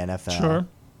NBA and the NFL. Sure.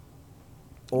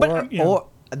 Or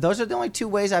those are the only two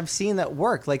ways I've seen that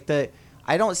work. Like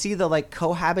I don't see the like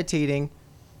cohabitating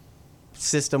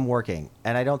system working,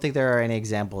 and I don't think there are any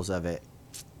examples of it.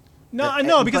 No, I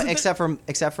know because except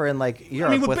for in like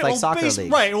Europe with like soccer leagues.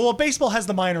 Right. Well, baseball has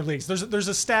the minor leagues. There's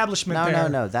establishment there.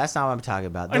 No. That's not what I'm talking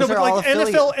about. I know, Those but are all like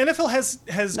affiliate- NFL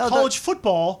has college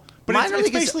football, but it's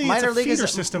basically it's a feeder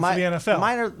system for the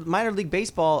NFL. Minor league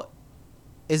baseball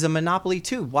is a monopoly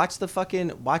too. Watch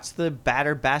the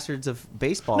batter bastards of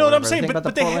baseball. No, what I'm whatever. saying, Think but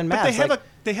about the Portland Mavs.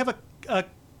 they have a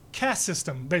caste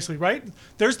system basically, right?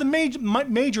 There's the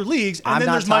major leagues, and I'm then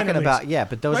not there's minor talking about leagues.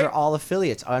 but those right? are all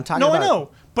affiliates. I'm talking No, about. I know,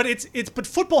 but but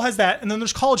football has that, and then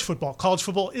there's college football. College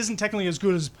football isn't technically as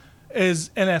good as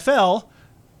NFL.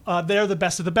 They're the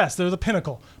best of the best. They're the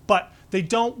pinnacle, but they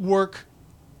don't work.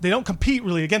 They don't compete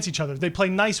really against each other. They play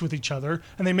nice with each other,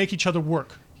 and they make each other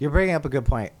work. You're bringing up a good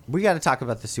point. We got to talk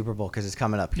about the Super Bowl because it's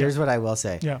coming up. Here's what I will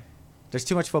say. Yeah. There's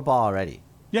too much football already.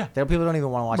 Yeah. People don't even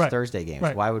want to watch Right. Thursday games.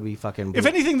 Right. Why would we fucking? If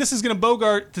anything, this is going to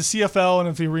bogart the CFL, and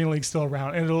if the Arena League's still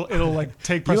around, and it'll like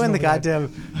take you and precedent the over that.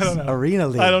 goddamn I don't know. Arena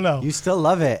League. I don't know. You still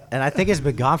love it, and I think it's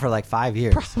been gone for like 5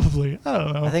 years. Probably. I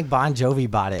don't know. I think Bon Jovi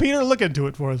bought it. Peter, look into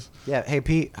it for us. Yeah. Hey,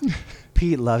 Pete.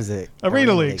 Pete loves it.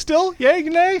 Arena League. Still? Yay,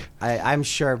 nay? I'm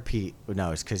sure Pete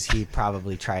knows because he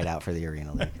probably tried out for the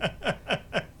Arena League.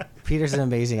 Peter's an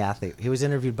amazing athlete. He was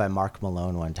interviewed by Mark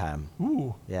Malone one time.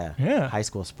 Ooh. Yeah. Yeah. High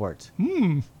school sports.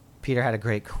 Hmm. Peter had a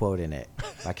great quote in it.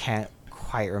 I can't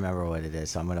quite remember what it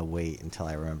is, so I'm gonna wait until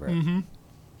I remember it.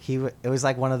 Mm-hmm. It was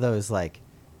like one of those like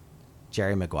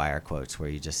Jerry Maguire quotes where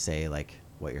you just say like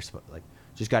what you're supposed like.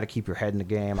 Just got to keep your head in the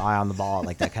game, eye on the ball,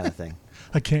 like that kind of thing.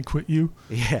 I can't quit you.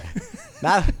 Yeah.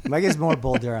 Mike is more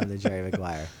Bull Durham than Jerry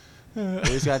Maguire. We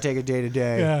just got to take it day to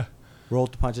day. Yeah. Roll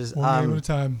with the punches. One game at a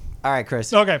time. All right,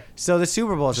 Chris. Okay. So the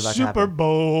Super Bowl is about to Super happen.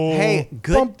 Bowl. Hey,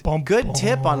 good Bum, good bum,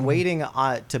 tip on bum. waiting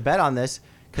to bet on this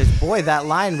because, boy, that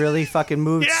line really fucking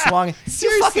moved, Yeah, swung. You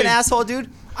seriously. fucking asshole,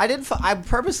 dude. I didn't. I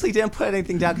purposely didn't put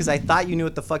anything down because I thought you knew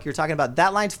what the fuck you were talking about.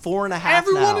 That line's 4.5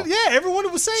 now.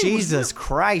 Everyone was saying. Jesus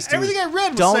Christ, dude. Everything I read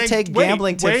was Don't saying, take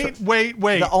gambling tips. Wait.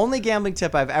 The only gambling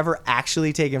tip I've ever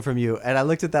actually taken from you, and I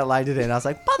looked at that line today, and I was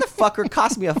like, motherfucker,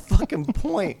 cost me a fucking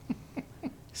point.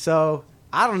 So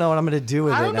I don't know what I'm gonna do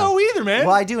with it. I don't know either, man.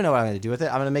 Well, I do know what I'm gonna do with it.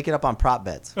 I'm gonna make it up on prop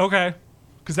bets. Okay,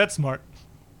 because that's smart.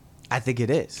 I think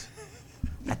it is.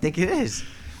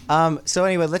 So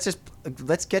anyway,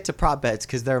 let's get to prop bets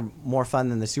because they're more fun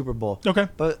than the Super Bowl. Okay.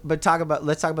 But let's talk about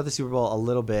the Super Bowl a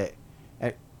little bit,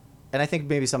 and I think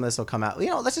maybe some of this will come out.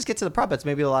 Let's just get to the prop bets.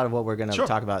 Maybe a lot of what we're gonna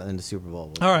talk about in the Super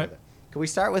Bowl. All right. Can we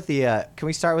start with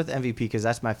MVP because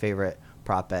that's my favorite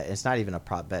prop bet. It's not even a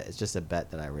prop bet. It's just a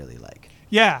bet that I really like.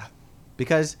 Yeah.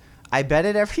 Because I bet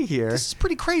it every year. This is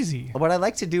pretty crazy. What I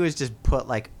like to do is just put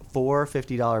like 4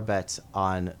 $50 bets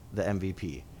on the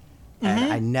MVP.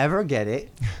 And I never get it,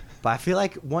 but I feel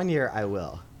like one year I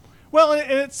will. Well,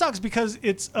 and it sucks because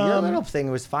it's Your little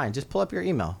thing was fine. Just pull up your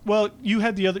email. Well, you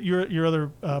had the other your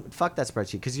other. Fuck that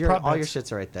spreadsheet because all your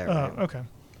shits are right there. Oh, Right? okay.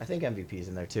 I think MVP's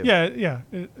in there too. Yeah,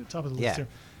 top of the list here.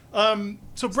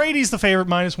 So Brady's the favorite,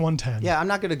 -110. Yeah, I'm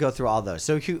not going to go through all those.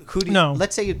 So who do you, No.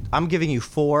 let's say I'm giving you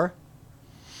four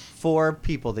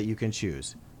people that you can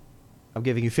choose. I'm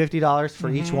giving you $50 for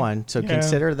each one. So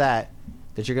consider that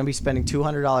you're going to be spending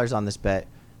 $200 on this bet.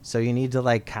 So you need to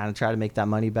like kind of try to make that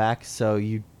money back. So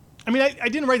you. I mean, I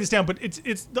didn't write this down, but it's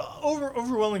the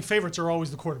overwhelming favorites are always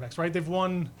the quarterbacks, right? They've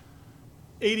won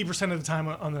 80% of the time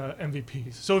on the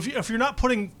MVPs. So if you're not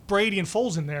putting Brady and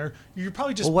Foles in there, you're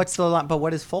probably just. Well, what's the line? But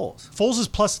what is Foles? Foles is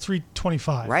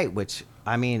 +325. Right, which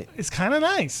I mean, it's kind of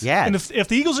nice. Yeah. And if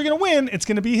the Eagles are going to win, it's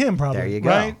going to be him probably. There you go.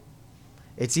 Right?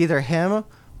 It's either him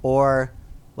or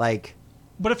like.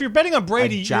 But if you're betting on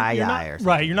Brady, Like you're Jai not, or something.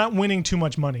 right, you're not winning too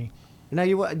much money. No,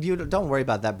 you don't worry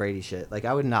about that Brady shit. Like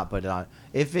I would not put it on.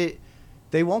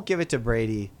 They won't give it to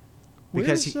Brady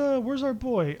because Where's our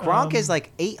boy? Gronk is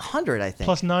like 800, I think.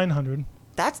 +900.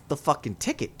 That's the fucking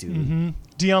ticket, dude.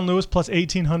 Deion Lewis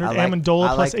 +1800.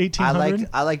 Amendola +1800.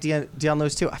 I like Deion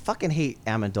Lewis too. I fucking hate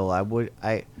Amendola.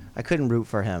 I couldn't root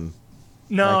for him.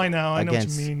 No, like, I know what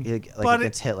against, you mean. Like But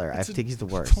against Hitler. I think he's the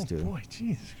worst, oh dude. Boy,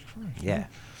 Jesus Christ. Yeah.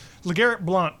 LeGarrette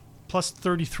Blount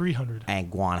 +3300. Ain't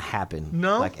gonna happen.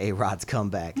 No? Like A-Rod's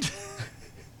comeback.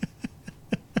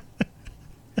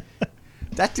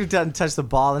 That dude doesn't touch the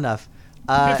ball enough.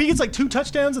 If he gets like 2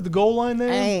 touchdowns at the goal line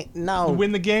there, no. to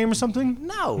win the game or something?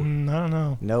 No. I don't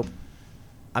know. Nope.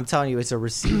 I'm telling you, it's a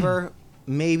receiver.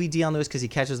 Maybe Deion Lewis because he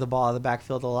catches the ball out of the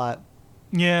backfield a lot.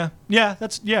 Yeah.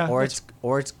 That's Or it's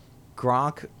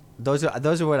Gronk. Those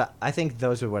are what I think.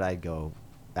 Those are what I'd go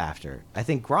after. I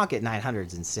think Gronk at 900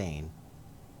 is insane.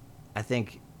 I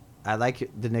think I like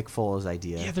the Nick Foles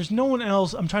idea. Yeah, there's no one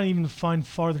else. I'm trying to even find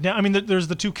farther down. I mean, there's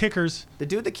the 2 kickers. The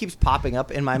dude that keeps popping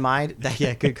up in my mind,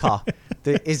 good call,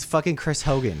 is fucking Chris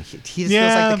Hogan. He just feels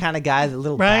like the kind of guy, the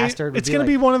little bastard. It's going to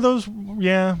be one of those,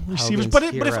 receivers. Hogan's But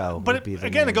hero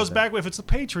again, it goes of it. back. If it's the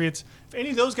Patriots, if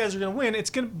any of those guys are going to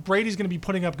win, Brady's going to be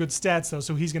putting up good stats though,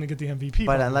 so he's going to get the MVP. But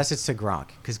probably. unless it's to Gronk,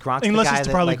 because Gronk's Unless the guy it's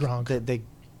that probably like, Gronk. that they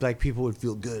like people would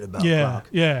feel good about. Yeah, Gronk.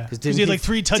 yeah. Because he had like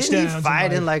 3 touchdowns. Didn't he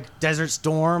fight in like Desert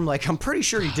Storm? Like I'm pretty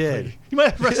sure he did. He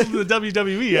might have wrestled in the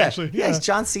WWE actually. Yeah, he's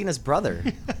John Cena's brother.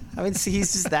 I mean,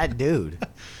 he's just that dude.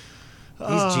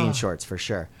 He's jean shorts for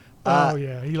sure.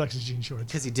 Yeah, he likes his jean shorts.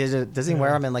 Because he did it. Doesn't he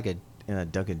wear them in like a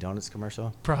Dunkin' Donuts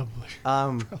commercial? Probably.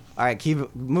 All right,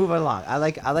 keep moving along. I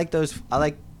like those. I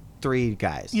like 3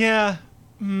 guys. Yeah.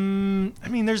 I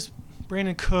mean, there's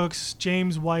Brandon Cooks,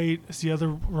 James White is the other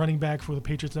running back for the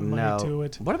Patriots that might do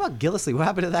it. What about Gillislee? What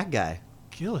happened to that guy?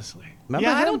 Gillislee. Remember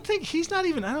I him? don't think he's not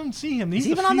even. I don't see him. He's Is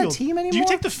he even on the team Do you anymore?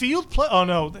 take the field? Oh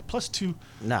no, +2.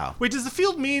 No. Wait, does the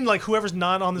field mean like whoever's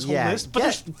not on this whole Yeah, list? But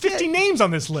there's 50 names on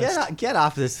this list. Get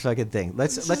off this fucking thing.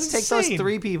 Let's This take is those insane.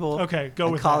 3 people. Okay, go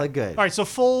and with call that. it good. All right, so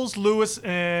Foles, Lewis,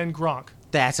 and Gronk.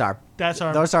 Those are That's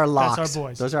locks. That's our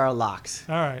boys. Those are our locks.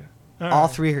 All right. All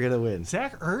 3 are gonna win.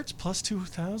 Zach Ertz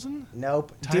 +2,000.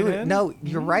 Nope. Tight Dude, end? no,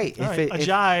 you're right. All right.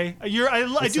 Ajay. I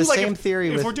It's do the like same theory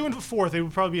if with- we're doing 4th, it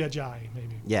would probably be Ajay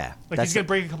maybe. Yeah. Like he's gonna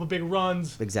break a couple big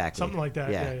runs. Exactly. Something like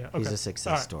that. Yeah, Yeah. he's Okay. a success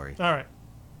All right. story. All right.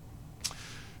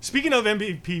 Speaking of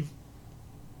MVP,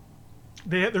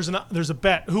 there's a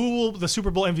bet. Who will the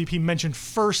Super Bowl MVP mention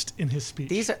first in his speech?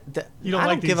 These are. You don't I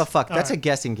like don't give a these? fuck. All That's right. a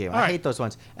guessing game. All I right. hate those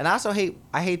ones, and I also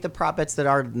hate the prop bets that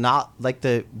are not like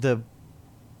the.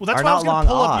 Well, that's are why I was not going to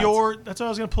pull long up odds. your. That's why I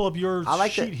was going to pull up your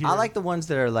sheet here. I like the ones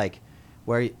that are like,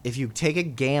 where if you take a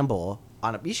gamble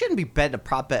on you shouldn't be betting a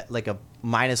prop bet like a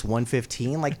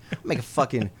 -115. Like make a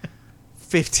fucking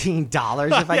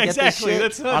 $15 if I Yeah, get exactly. this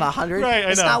That's shit not- on 100. right, I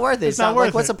It's know. not worth it. It's not worth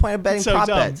like, what's it. the point of betting It's so prop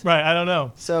dumb. bets? Right, I don't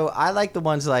know. So I like the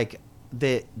ones like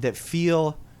that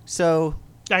feel so.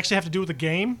 Actually have to do with the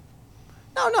game?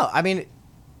 No. I mean,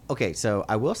 okay. So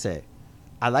I will say,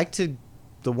 I like to.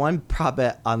 The one prop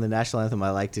bet on the national anthem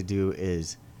I like to do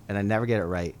is, and I never get it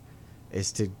right,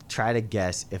 is to try to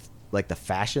guess if like the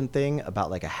fashion thing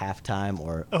about like a halftime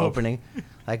or opening.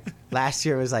 Like last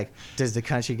year it was like, does the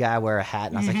country guy wear a hat?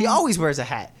 And I was like, he always wears a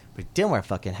hat, but he didn't wear a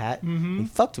fucking hat. He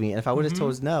fucked me, and if I would have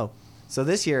told no. So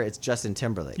this year it's Justin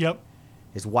Timberlake. Yep.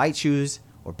 It's white shoes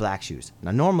or black shoes.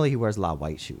 Now normally he wears a lot of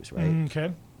white shoes, right?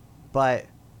 Okay. But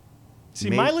See,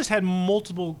 my list had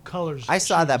multiple colors. I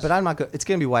saw that, but I'm not. It's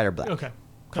gonna be white or black. Okay.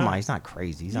 Come on, Alright. he's not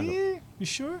crazy. He's not. Yeah, you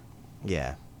sure?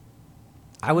 Yeah.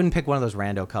 I wouldn't pick one of those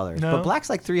rando colors. No. But black's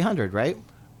like 300, right?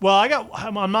 Well, I got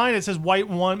on mine. It says white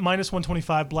minus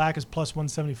 125, black is plus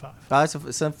 175.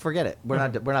 So forget it. We're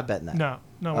not betting that. No,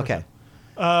 we're Okay.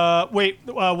 not. Wait.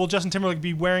 Will Justin Timberlake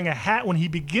be wearing a hat when he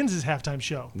begins his halftime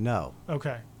show? No.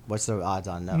 Okay. What's the odds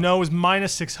on no? No is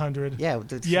minus 600. Yeah.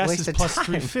 It's Yes waste is of plus time.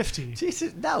 350.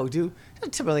 Jesus, no, dude.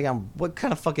 Timberlake, what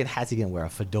kind of fucking hat's he gonna wear? A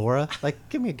fedora? Like,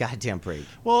 give me a goddamn break.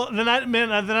 Well, then I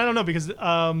don't know because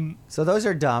So those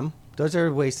are dumb. Those are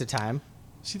a waste of time.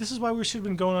 see, this is why we should have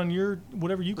been going on your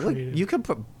whatever you Look, created. you can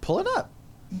pull it up.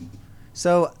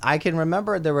 So I can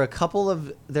remember there are a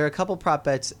couple prop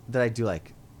bets that I do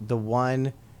like. The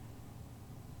one.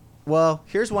 Well,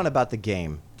 here's one about the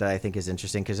game that I think is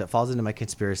interesting because it falls into my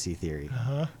conspiracy theory.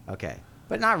 Uh-huh. Okay,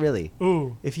 but not really.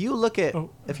 Ooh. If you look at Oh.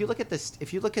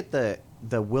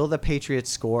 the will the Patriots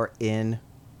score in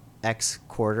X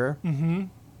quarter, Mm-hmm.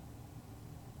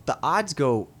 the odds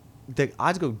go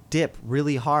dip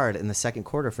really hard in the second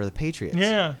quarter for the Patriots.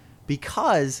 Yeah.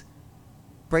 Because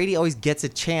Brady always gets a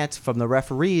chance from the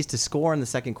referees to score in the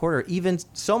second quarter, even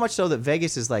so much so that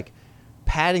Vegas is like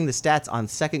padding the stats on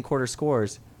second quarter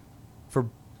scores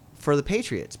for the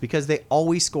Patriots because they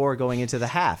always score going into the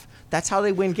half. That's how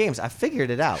they win games. I figured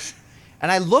it out.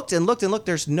 And I looked and looked and looked.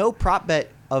 There's no prop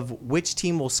bet of which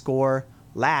team will score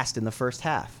last in the first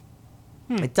half.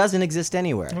 It doesn't exist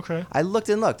anywhere. Okay. I looked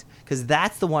and looked because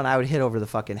that's the one I would hit over the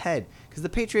fucking head because the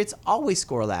Patriots always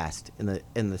score last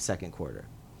in the second quarter.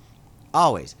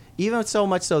 Always. Even so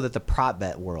much so that the prop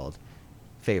bet world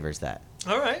favors that.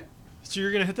 All right. So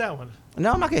you're gonna hit that one.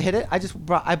 No, I'm not going to hit it.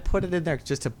 I put it in there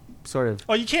just to sort of.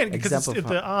 Oh, you can't because exemplify.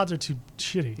 the odds are too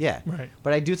shitty. Yeah. Right.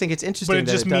 But I do think it's interesting. But it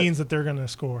that just does- means that they're gonna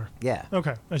score. Yeah.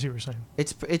 Okay, I see what you're saying.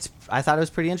 It's. I thought it was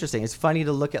pretty interesting. It's funny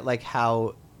to look at like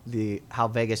how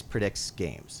Vegas predicts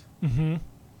games, Mm-hmm.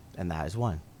 and that is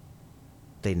one.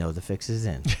 They know the fix is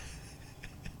in.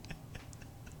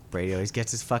 Brady always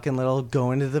gets his fucking little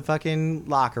go into the fucking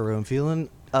locker room feeling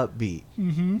upbeat.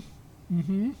 Mm-hmm.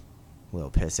 Mm-hmm.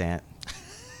 Little pissant.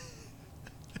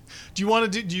 Do you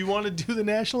want to do the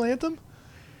national anthem?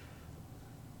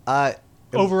 Uh,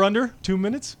 Over under 2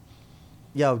 minutes.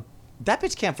 Yo, that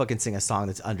bitch can't fucking sing a song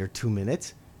that's under 2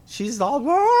 minutes. She's all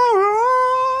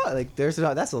like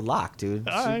that's a lock, dude.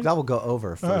 All right. That will go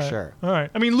over for All right. sure. All right.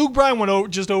 I mean, Luke Bryan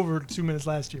went just over 2 minutes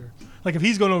last year. Like if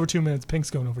he's going over 2 minutes, Pink's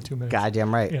going over 2 minutes.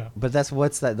 Goddamn right. Yeah. But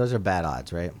what's that? Those are bad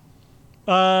odds, right?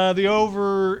 The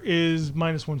over is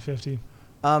minus 150.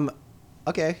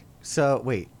 Okay. So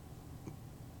wait.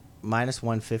 Minus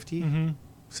 150. Mm-hmm.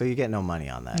 So you get no money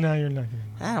on that. No, you're not getting.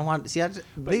 I don't want. See, You're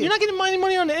not getting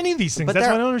money on any of these things. But That's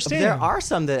there, what I don't understand. There are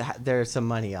some that there's some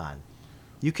money on.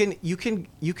 You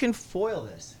can foil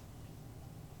this.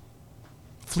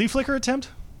 Flea flicker attempt.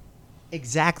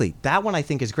 Exactly. That one I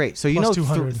think is great. So Plus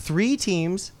 200. 3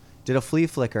 teams did a flea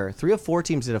flicker. 3 of 4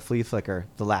 teams did a flea flicker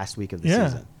the last week of the Yeah.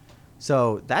 season.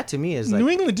 So that to me is like New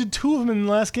England did 2 of them in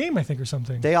the last game, I think, or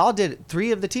something. they all did.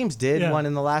 3 of the teams did Yeah. one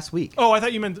in the last week. Oh, I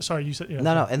thought you meant. Sorry, you said. Yeah,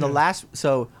 No, okay. in the Yeah. last.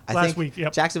 So I Last think week,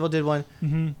 yep. Jacksonville did one.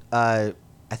 Mm-hmm. I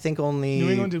think only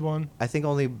New England did one. I think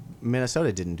only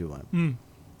Minnesota didn't do one. Mm.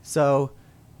 So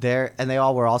they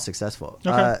all were all successful.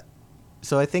 Okay.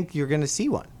 So I think you're going to see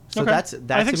one. So Okay. that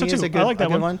I think to so me is too. a good, I like that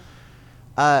a good one.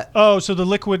 one. Oh, so the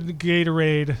liquid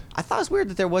Gatorade. I thought it was weird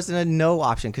that there wasn't a no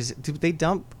option because do they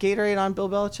dump Gatorade on Bill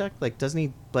Belichick? Like, doesn't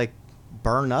he like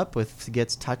burn up if he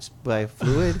gets touched by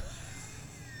fluid?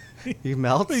 He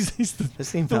melts. He's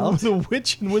Doesn't he melt? the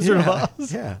witch and Wizard of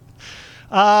Oz. Yeah.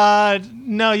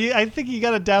 No, I think you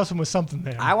got to douse him with something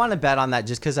there. I want to bet on that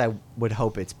just because I would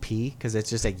hope it's pee because it's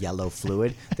just a yellow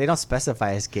fluid. They don't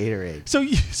specify as Gatorade.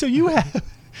 So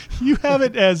you have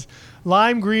it as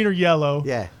lime green or yellow.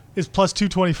 Yeah. Is plus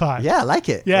 225. Yeah, I like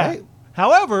it. Yeah. Right?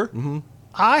 However, Mm-hmm.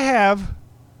 I have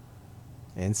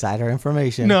Insider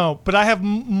information. no, but I have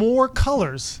more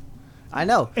colors I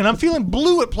know. And I'm feeling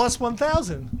blue at plus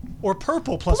 1,000 or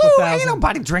purple plus Blue, 1,000. ain't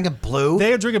nobody drinking blue.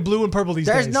 They are drinking blue and purple these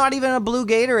There's days. not even a blue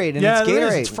Gatorade, and yeah, it's Gatorade. there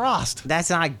is. It's Frost. That's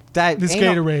not that. It's ain't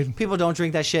no- Gatorade. people don't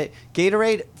drink that shit.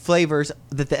 Gatorade flavors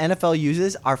that the NFL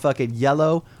uses are fucking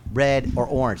yellow, red, or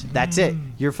orange. That's it.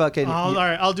 You're fucking. All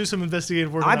right, I'll do some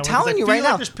investigative work. on I'm that one, 'cause telling I you feel right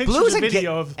like now, There's pictures blue's and a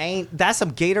video of. that's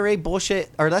some Gatorade bullshit,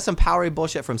 or that's some Powerade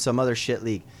bullshit from some other shit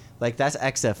league. Like that's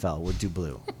XFL would do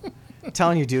blue. I'm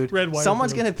telling you, dude. Red, white,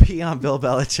 someone's blue. gonna pee on Bill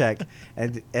Belichick,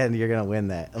 and you're gonna win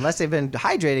that. Unless they've been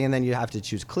hydrating, and then you have to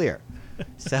choose clear.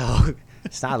 So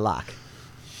it's not a lock.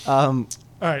 All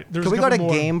right, there's Can we a go to couple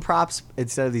more. game props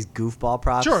instead of these goofball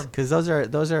props? Sure. Because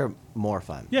those are more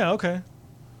fun. Yeah, okay.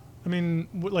 I mean,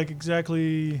 like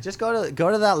exactly. Just go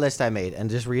to that list I made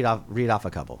and just read off a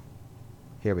couple.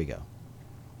 Here we go.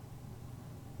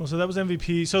 Well, so that was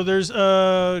MVP. So there's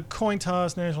coin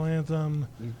toss, national anthem.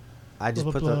 I just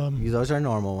Blah, put blah, blah. those are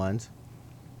normal ones.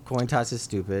 Coin toss is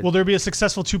stupid. Will there be a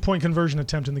successful 2-point conversion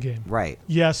attempt in the game? Right.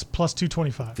 Yes, plus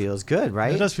 225. Feels good,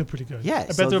 right? It does feel pretty good. Yeah, I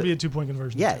bet so there'll be a 2-point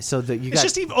conversion. Yeah, attempt. so that you It's got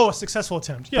just even a successful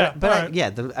attempt. Yeah, but all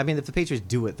right. I mean if the Patriots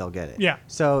do it, they'll get it. Yeah.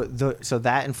 So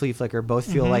that and Flea Flicker both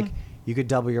feel Mm-hmm. like you could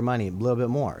double your money a little bit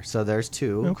more. So there's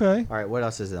two. Okay. All right, what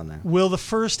else is on there? Will the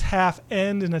first half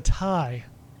end in a tie?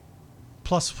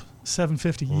 Plus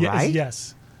 750. Right?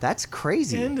 Yes. That's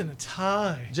crazy. End in a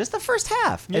tie. Just the first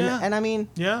half. Yeah. And I mean,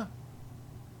 Yeah.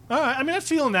 All right. I mean, I'm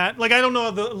feeling that. Like, I don't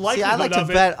know the see, likelihood I like to of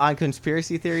it. bet on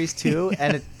conspiracy theories too,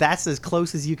 and that's as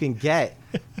close as you can get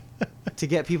to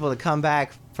get people to come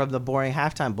back from the boring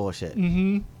halftime bullshit.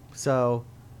 Mm-hmm. So,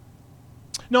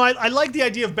 No, I like the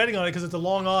idea of betting on it because it's a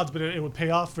long odds, but it would pay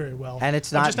off very well. And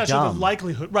it's I'm not just not sure dumb. the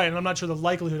likelihood. Right, and I'm not sure the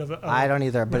likelihood of it. I don't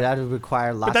either, but that would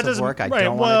require But lots that of doesn't. work I right.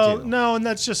 don't Well, want to do. no, and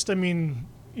that's just. I mean,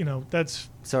 that's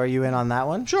So are you in on that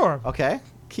one? sure. Okay.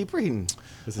 Keep reading.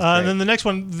 This is And great. then the next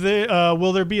one,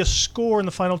 will there be a score in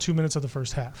the final 2 minutes of the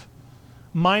first half?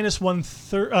 Minus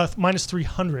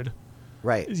 300.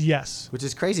 Right. Yes. Which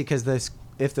is crazy because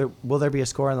will there be a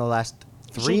score in the last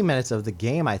 3 minutes of the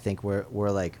game? I think were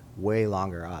like way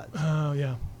longer odds. Oh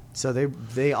yeah. So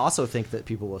they also think that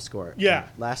people will score. Yeah. in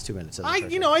the last 2 minutes of the I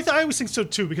first half. I always think so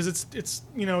too because it's it's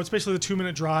basically the 2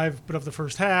 minute drive, but of the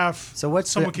first half. So what's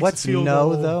someone kicks what's the field no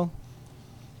goal. though?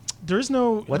 There is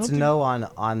no. I What's don't think- no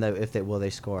on the if they will they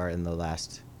score in the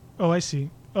last? Oh, I see.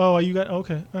 Oh, you got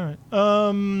okay. All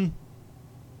right.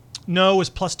 No is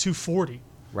plus 240.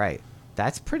 Right.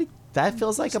 That's pretty. That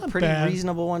feels like That's a not pretty bad.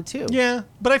 reasonable one too. Yeah,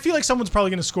 but I feel like someone's probably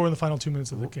going to score in the final 2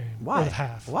 minutes of the game. Why? Or the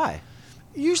half. Why?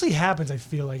 It usually happens. I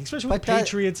feel like, especially with But that-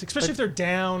 Patriots, especially if they're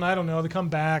down. I don't know. They come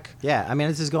back. Yeah. I mean,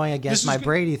 this is going against This is my go-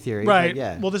 Brady theory. Right. But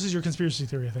yeah. Well, this is your conspiracy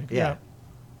theory, I think. Yeah.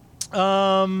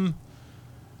 Yeah.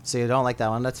 So you don't like that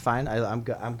one? That's fine. I'm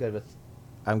good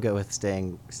with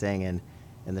staying in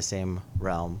the same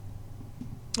realm.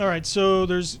 All right. So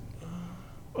there's.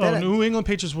 Then New England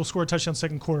Patriots will score a touchdown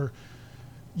second quarter.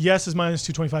 Yes is minus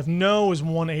 225. No is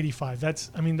 185. That's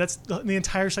the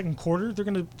entire second quarter.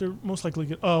 They're most likely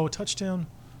get a touchdown.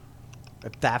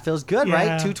 That feels good, Yeah. right?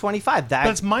 225.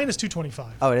 That's minus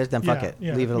 225. Oh, it is. Then fuck Yeah, it.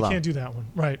 yeah, Leave it alone. You can't do that one.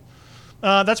 Right.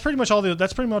 That's pretty much all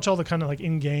the kind of like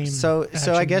in game. So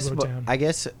I I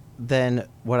guess then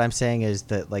what I'm saying is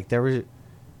that like there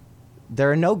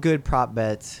are no good prop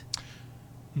bets.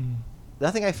 Hmm.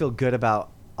 Nothing I feel good about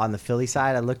on the Philly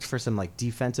side. I looked for some like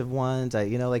defensive ones.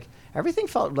 Like everything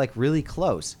felt like really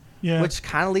close. Yeah. Which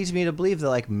kind of leads me to believe that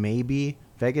like maybe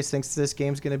Vegas thinks this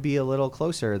game's going to be a little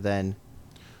closer than.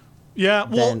 Yeah,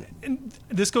 well, then- and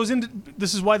this goes into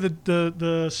this is why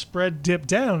the spread dipped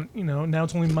down. Now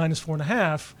it's only minus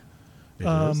 4.5.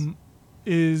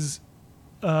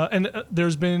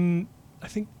 There's been I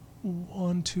think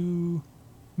 1, 2,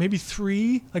 maybe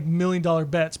 3 like $1 million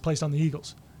bets placed on the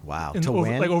Eagles. Wow. in- To over,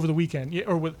 win. like over the weekend, yeah,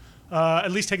 or with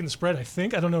at least taking the spread. I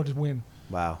think I don't know to win.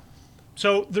 Wow.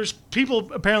 So there's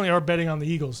people apparently are betting on the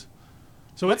Eagles.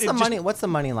 So What's it the just- money? What's the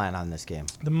money line on this game?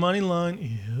 The money line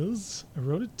is I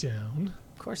wrote it down.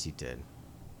 Of course you did.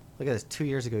 Look at this. 2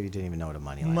 years ago, you didn't even know what a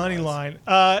money line Money was.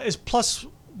 line is plus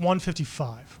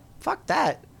 155. Fuck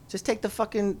that. Just take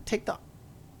the.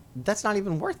 That's not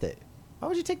even worth it. Why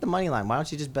would you take the money line? Why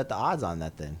don't you just bet the odds on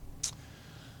that then?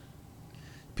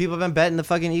 People have been betting the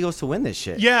fucking Eagles to win this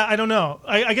shit. Yeah, I don't know.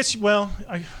 I guess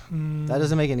That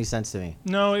doesn't make any sense to me.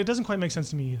 no, it doesn't quite make sense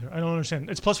to me either. I don't understand.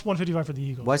 It's plus 155 for the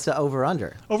Eagles. What's the over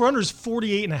under? Over under is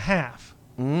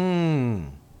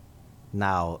 48.5.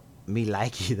 Now, me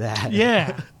like you that.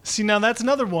 Yeah. See, now that's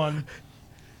another one.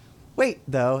 Wait,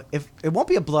 though, if it won't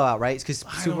be a blowout, right? Because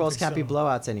I Super don't Bowls think can't be so.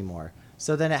 blowouts anymore.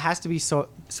 So then it has to be sort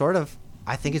of.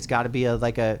 I think it's got to be a.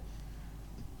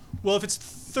 Well, if it's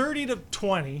 30 to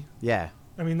 20, Yeah.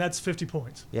 I mean that's 50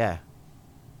 points. Yeah.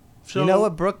 So, you know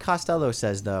what Brooke Costello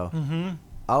says though? Mm-hmm.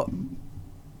 Oh,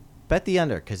 bet the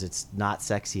under because it's not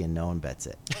sexy and no one bets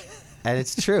it. And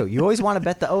it's true. You always want to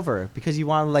bet the over because you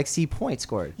want to like see points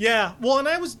scored. Yeah, well, and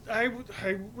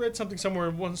I read something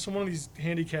somewhere. One of these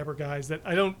handicapper guys that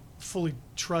I don't fully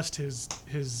trust his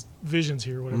visions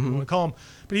here, whatever you want to call them.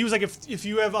 But he was like, if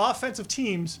you have offensive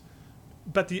teams,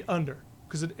 bet the under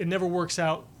because it never works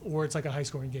out, or it's like a high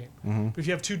scoring game. But if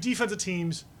you have two defensive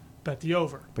teams, bet the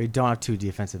over. But you don't have two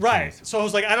defensive Right. teams. So I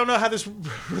was like, I don't know how this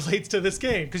relates to this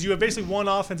game because you have basically one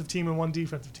offensive team and one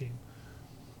defensive team.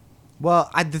 Well,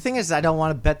 the thing is, I don't want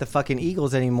to bet the fucking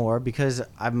Eagles anymore because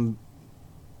I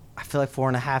feel like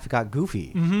 4.5 got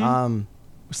goofy.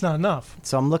 It's not enough.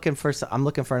 So I'm looking for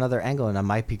another angle, and I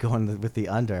might be going with the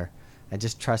under, and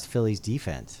just trust Philly's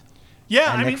defense.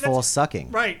 Yeah, and I Nick mean, Foles sucking.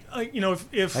 Right.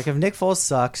 If Nick Foles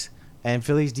sucks and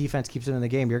Philly's defense keeps him in the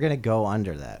game, you're gonna go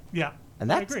under that. Yeah.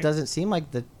 And I that agree. doesn't seem like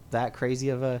that crazy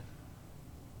of a.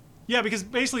 Yeah, because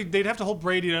basically they'd have to hold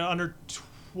Brady to under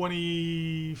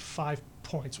 25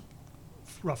 points,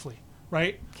 roughly,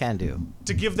 right? Can do.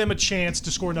 To give them a chance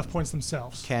to score enough points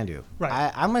themselves. Can do.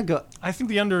 Right. I'm gonna go. I think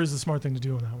the under is the smart thing to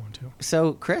do on that one too.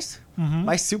 So, Chris,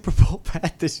 my Super Bowl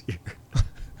bet this year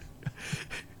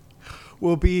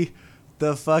will be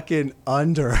the fucking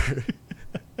under.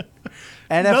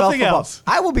 NFL Nothing football. else.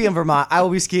 I will be in Vermont. I will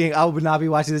be skiing. I will not be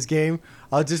watching this game.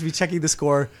 I'll just be checking the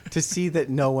score to see that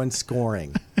no one's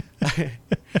scoring.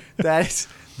 That is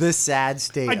the sad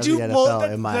state of the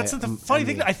NFL. That's the funny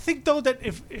thing. I think though that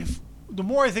if the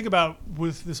more I think about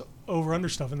with this over under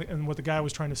stuff and what the guy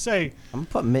was trying to say, I'm gonna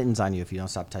put mittens on you if you don't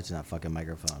stop touching that fucking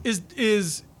microphone.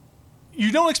 is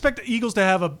you don't expect the Eagles to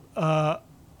have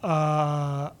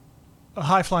a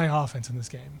high flying offense in this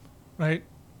game, right?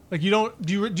 Like do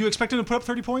you expect them to put up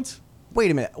 30 points? Wait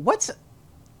a minute.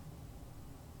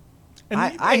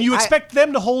 And you expect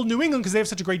them to hold New England because they have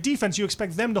such a great defense. You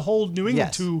expect them to hold New England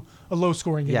Yes. to a low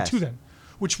scoring game Yes. to them,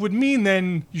 which would mean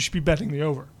then you should be betting the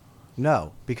over.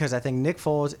 No, because I think Nick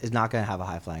Foles is not gonna have a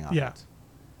high flying offense. Yeah.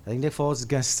 I think Nick Foles is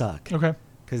gonna suck. Okay.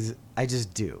 Because I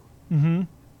just do. Mm-hmm.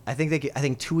 I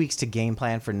think 2 weeks to game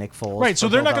plan for Nick Foles. Right. So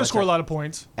for they're Bill not going to score a Belichick. lot of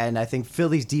points. And I think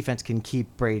Philly's defense can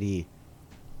keep Brady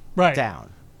Right.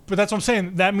 down. But that's what I'm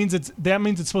saying. That means it's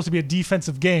supposed to be a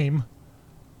defensive game.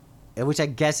 Which I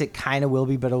guess it kind of will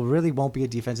be, but it really won't be a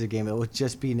defensive game. It will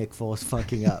just be Nick Foles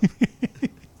fucking up.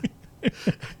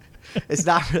 It's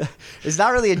not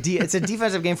really it's a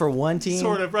defensive game for one team.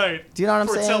 Sort of, right. Do you know what I'm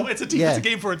For saying? itself. It's a defensive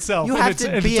game for itself. You and have it's-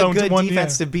 to and be its a own good one-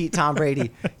 defense yeah. to beat Tom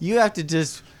Brady. You have to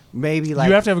just maybe like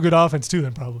You have to have a good offense too,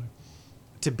 then probably.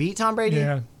 to beat Tom Brady.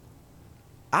 Yeah.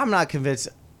 I'm not convinced.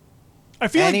 I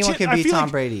feel Anyone like can beat Tom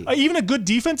Brady. Even a good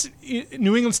defense,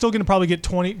 New England's still going to probably get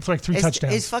 20 for like 3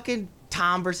 touchdowns. Is fucking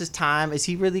Tom versus Tom? Is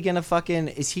he really gonna fucking?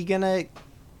 Is he gonna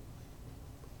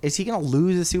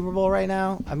lose the Super Bowl right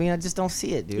now? I mean, I just don't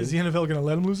see it, dude. Is the NFL going to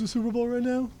let him lose the Super Bowl right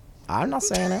now? I'm not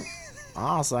saying it. I'm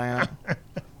not saying it.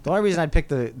 The only reason I picked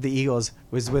the Eagles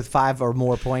was with 5 or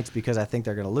more points because I think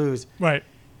they're gonna lose, Right.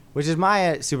 which is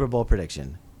my Super Bowl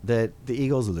prediction that the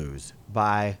Eagles lose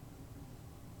by.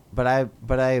 But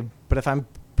if I'm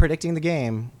predicting the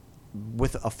game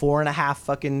with a 4.5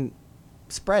 fucking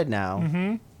spread now,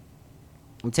 Mm-hmm.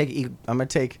 I'm gonna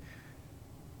take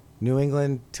New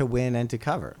England to win and to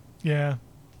cover, Yeah.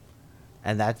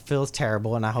 and that feels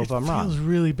terrible. And I hope I'm It feels wrong.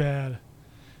 really bad.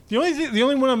 The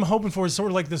only one I'm hoping for is sort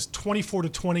of like this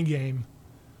 24-20 game,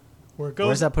 where it goes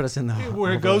Where does that put us in the?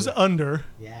 where it goes under,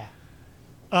 Yeah.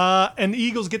 and the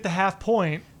Eagles get the half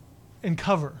point and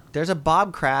cover There's a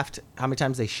Bob Kraft. How many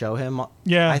times they show him?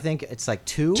 Yeah. I think it's like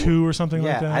 2. 2 or something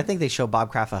Yeah, like that. I think they show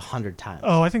Bob Kraft 100 times.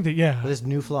 Oh, I think that With his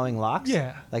new flowing locks.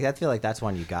 Yeah. Like I feel like that's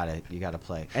one you gotta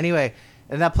play. Anyway,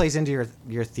 and that plays into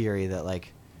your theory that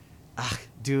like,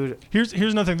 dude, Here's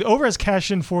another thing. The over has cashed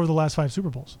in 4 of the last 5 Super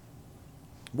Bowls.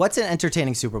 what's an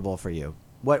entertaining Super Bowl for you?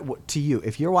 What to you?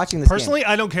 If you're watching this Personally,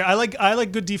 I don't care. I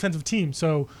like good defensive teams,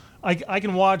 so I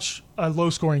can watch a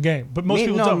low scoring game. But most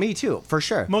people don't. me too, for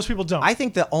sure. Most people don't. I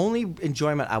think the only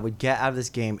enjoyment I would get out of this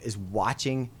game is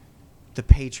watching the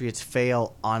Patriots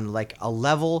fail on like a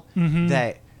level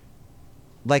that,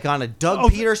 like on a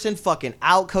Doug Peterson fucking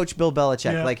outcoach Bill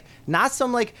Belichick. Yeah. Like not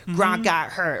some like Gronk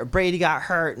got hurt or Brady got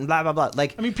hurt and blah blah blah.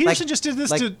 Like I mean, Peterson like- just did this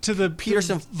like to the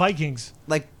Peterson Vikings.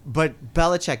 like, but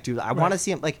Belichick, dude, I want to see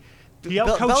him like. He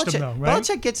outcoached him, though, right?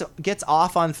 Belichick gets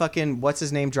off on fucking what's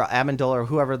his name, Amendola or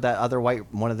whoever that other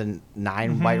one of the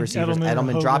 9 white receivers,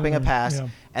 Edelman Hogan, dropping a pass yeah.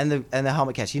 and the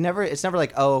helmet catch. It's never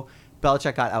like, oh,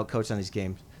 Belichick got outcoached on these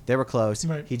games. They were close.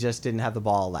 Right. He just didn't have the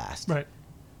ball last. Right.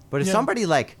 But if Yeah. somebody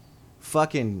like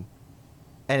fucking,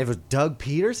 and if it was Doug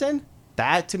Peterson,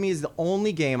 That to me is the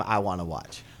only game I want to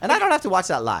watch, and I don't have to watch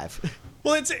that live.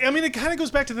 Well, it kind of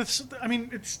goes back to this.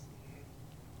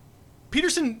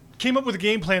 Peterson came up with a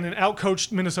game plan and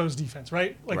outcoached Minnesota's defense,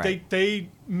 right? Like Right. they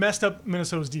messed up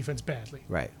Minnesota's defense badly.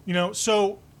 Right.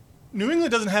 So New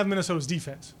England doesn't have Minnesota's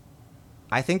defense.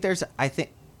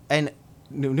 And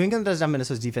New England doesn't have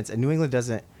Minnesota's defense, and New England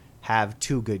doesn't have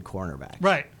two good cornerbacks.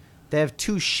 Right. They have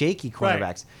two shaky cornerbacks.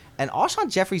 Right. And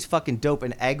Alshon Jeffrey's fucking dope,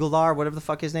 and Aguilar, whatever the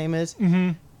fuck his name is.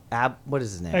 Mm-hmm. What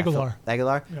is his name? Aguilar.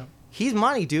 Aguilar? Yeah. He's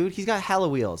money, dude. He's got hella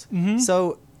wheels. Mm-hmm.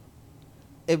 So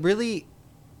it really,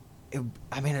 it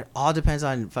all depends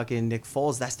on fucking Nick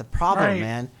Foles. That's the problem, Right.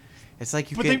 man. It's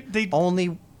like you But can they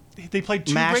only They played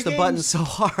two mash great the games. button so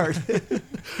hard.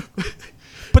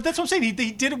 But that's what I'm saying.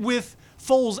 He did it with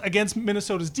Foles against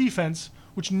Minnesota's defense,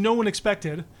 which no one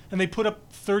expected, and they put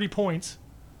up 30 points.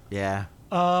 Yeah.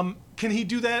 Can he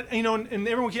do that? You know, and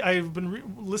everyone. I've been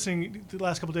listening the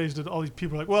last couple of days to all these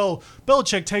people like, well,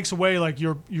 Belichick takes away like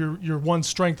your one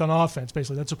strength on offense.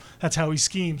 Basically, that's how he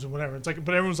schemes and whatever. It's like,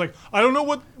 but everyone's like, I don't know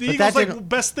what the But Eagles that like. didn't-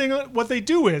 Best thing what they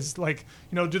do is like,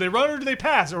 do they run or do they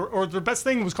pass? Or their best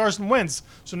thing was Carson Wentz.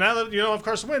 So now that if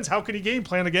Carson Wentz, how can he game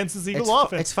plan against this Eagles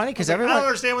offense? It's funny 'cause I everyone- don't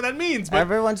understand what that means. But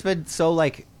Everyone's been so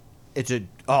like,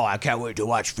 I can't wait to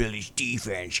watch Philly's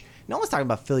defense. No one's talking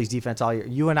about Philly's defense all year.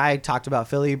 You and I talked about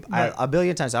Philly Right. a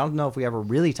billion times. I don't know if we ever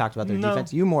really talked about their No.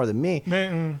 defense. You more than me.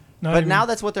 Man, But now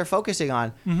that's what they're focusing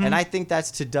on, Mm-hmm. and I think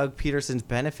that's to Doug Peterson's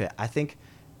benefit. I think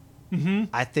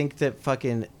that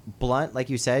fucking Blunt, like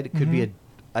you said, could be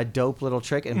a dope little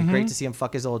trick, and it'd be great to see him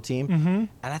fuck his old team.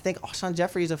 And I think Alshon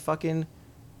Jeffrey is a fucking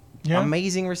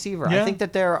amazing receiver. Yeah. I think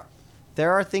that there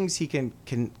are things he can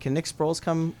Nick Sproles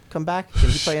come back? Can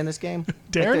he play in this game?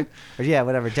 Darren? Or yeah,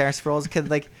 whatever. Darren Sproles could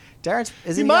Darren's he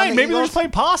isn't might. on the Maybe they're Eagles? just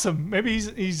playing possum. Maybe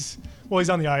he's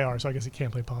on the IR, so I guess he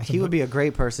can't play possum. He would be a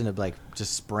great person to like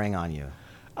just spring on you.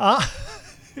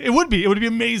 It would be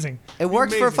amazing. It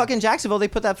worked for Amazing. fucking Jacksonville. They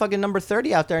put that fucking number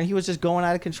 30 out there, and he was just going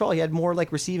out of control. He had more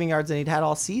like receiving yards than he'd had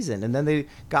all season, and then they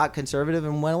got conservative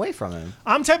and went away from him.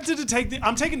 I'm tempted to take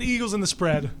I'm taking the Eagles in the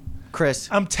spread. Chris,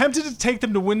 I'm tempted to take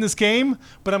them to win this game,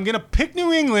 but I'm gonna pick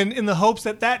New England in the hopes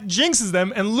that jinxes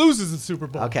them and loses the Super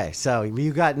Bowl. okay, so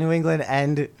you got New England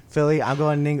and Philly. I'm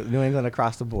going New England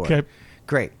across the board. Okay.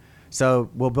 Great. So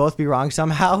we'll both be wrong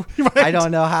somehow. Right. I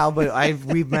don't know how, but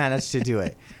we've managed to do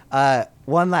it.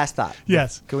 One last thought.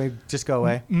 Yes. Can we just go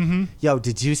away? Mm-hmm. Yo,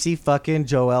 did you see fucking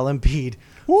Joel Embiid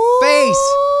Woo!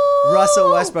 face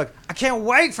Russell Westbrook? I can't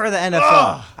wait for the NFL.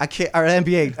 Ugh. I can't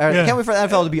wait for the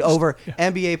NFL to be over.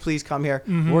 NBA, please come here.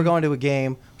 Mm-hmm. We're going to a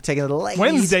game. We're taking the ladies.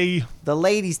 Wednesday. The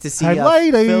ladies to see Hi,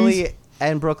 ladies. Philly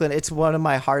and Brooklyn. It's one of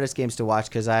my hardest games to watch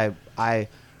because I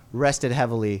rested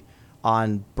heavily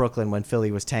on Brooklyn when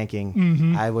Philly was tanking.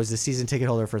 Mm-hmm. I was the season ticket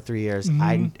holder for 3 years.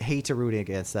 I hate to root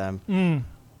against them. Mm.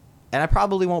 And I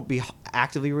probably won't be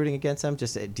actively rooting against them,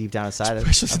 just deep down inside.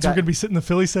 Especially since we're gonna be sitting in the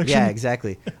Philly section. Yeah,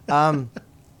 exactly.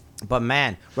 But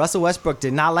man, Russell Westbrook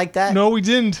did not like that. No, we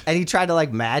didn't. And he tried to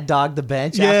like mad dog the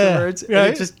bench Yeah, afterwards. right.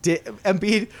 And it just did.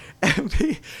 Embiid don't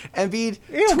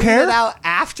tweeted care. out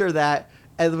after that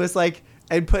and was like,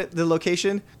 and put the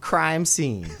location crime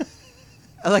scene.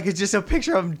 Like it's just a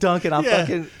picture of him dunking on Yeah.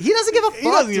 fucking. He doesn't give a He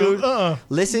fuck, doesn't give a- dude.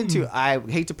 Listen to. I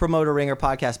hate to promote a Ringer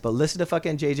podcast, but listen to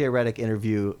fucking JJ Redick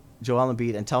interview Joel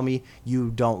Embiid and tell me you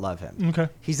don't love him. Okay.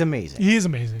 He's amazing. He is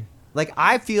amazing. Like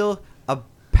I feel a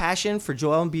passion for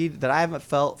Joel Embiid that I haven't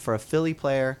felt for a Philly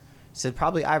player since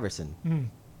probably Iverson.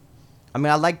 I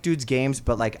mean, I like dude's games,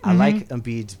 but like I like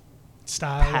Embiid's.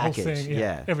 Style, the whole Package, thing.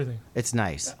 yeah. Everything. It's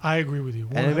nice. I agree with you.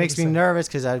 100%. And it makes me nervous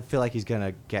because I feel like he's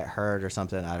gonna get hurt or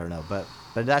something. I don't know, but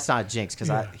that's not a jinx because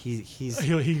Yeah. he's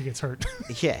He gets hurt.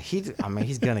 yeah he's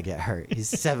gonna get hurt. He's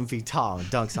 7 feet tall and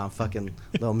dunks on fucking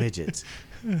little midgets.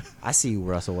 I see you,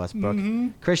 Russell Westbrook.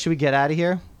 Chris, should we get out of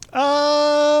here?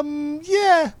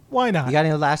 Yeah. Why not? You got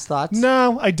any last thoughts?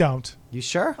 No, I don't. You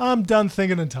sure? I'm done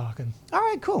thinking and talking. All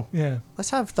right, cool. Yeah.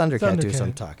 Let's have Thundercat do Thundercat.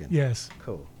 some talking. Yes.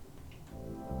 Cool.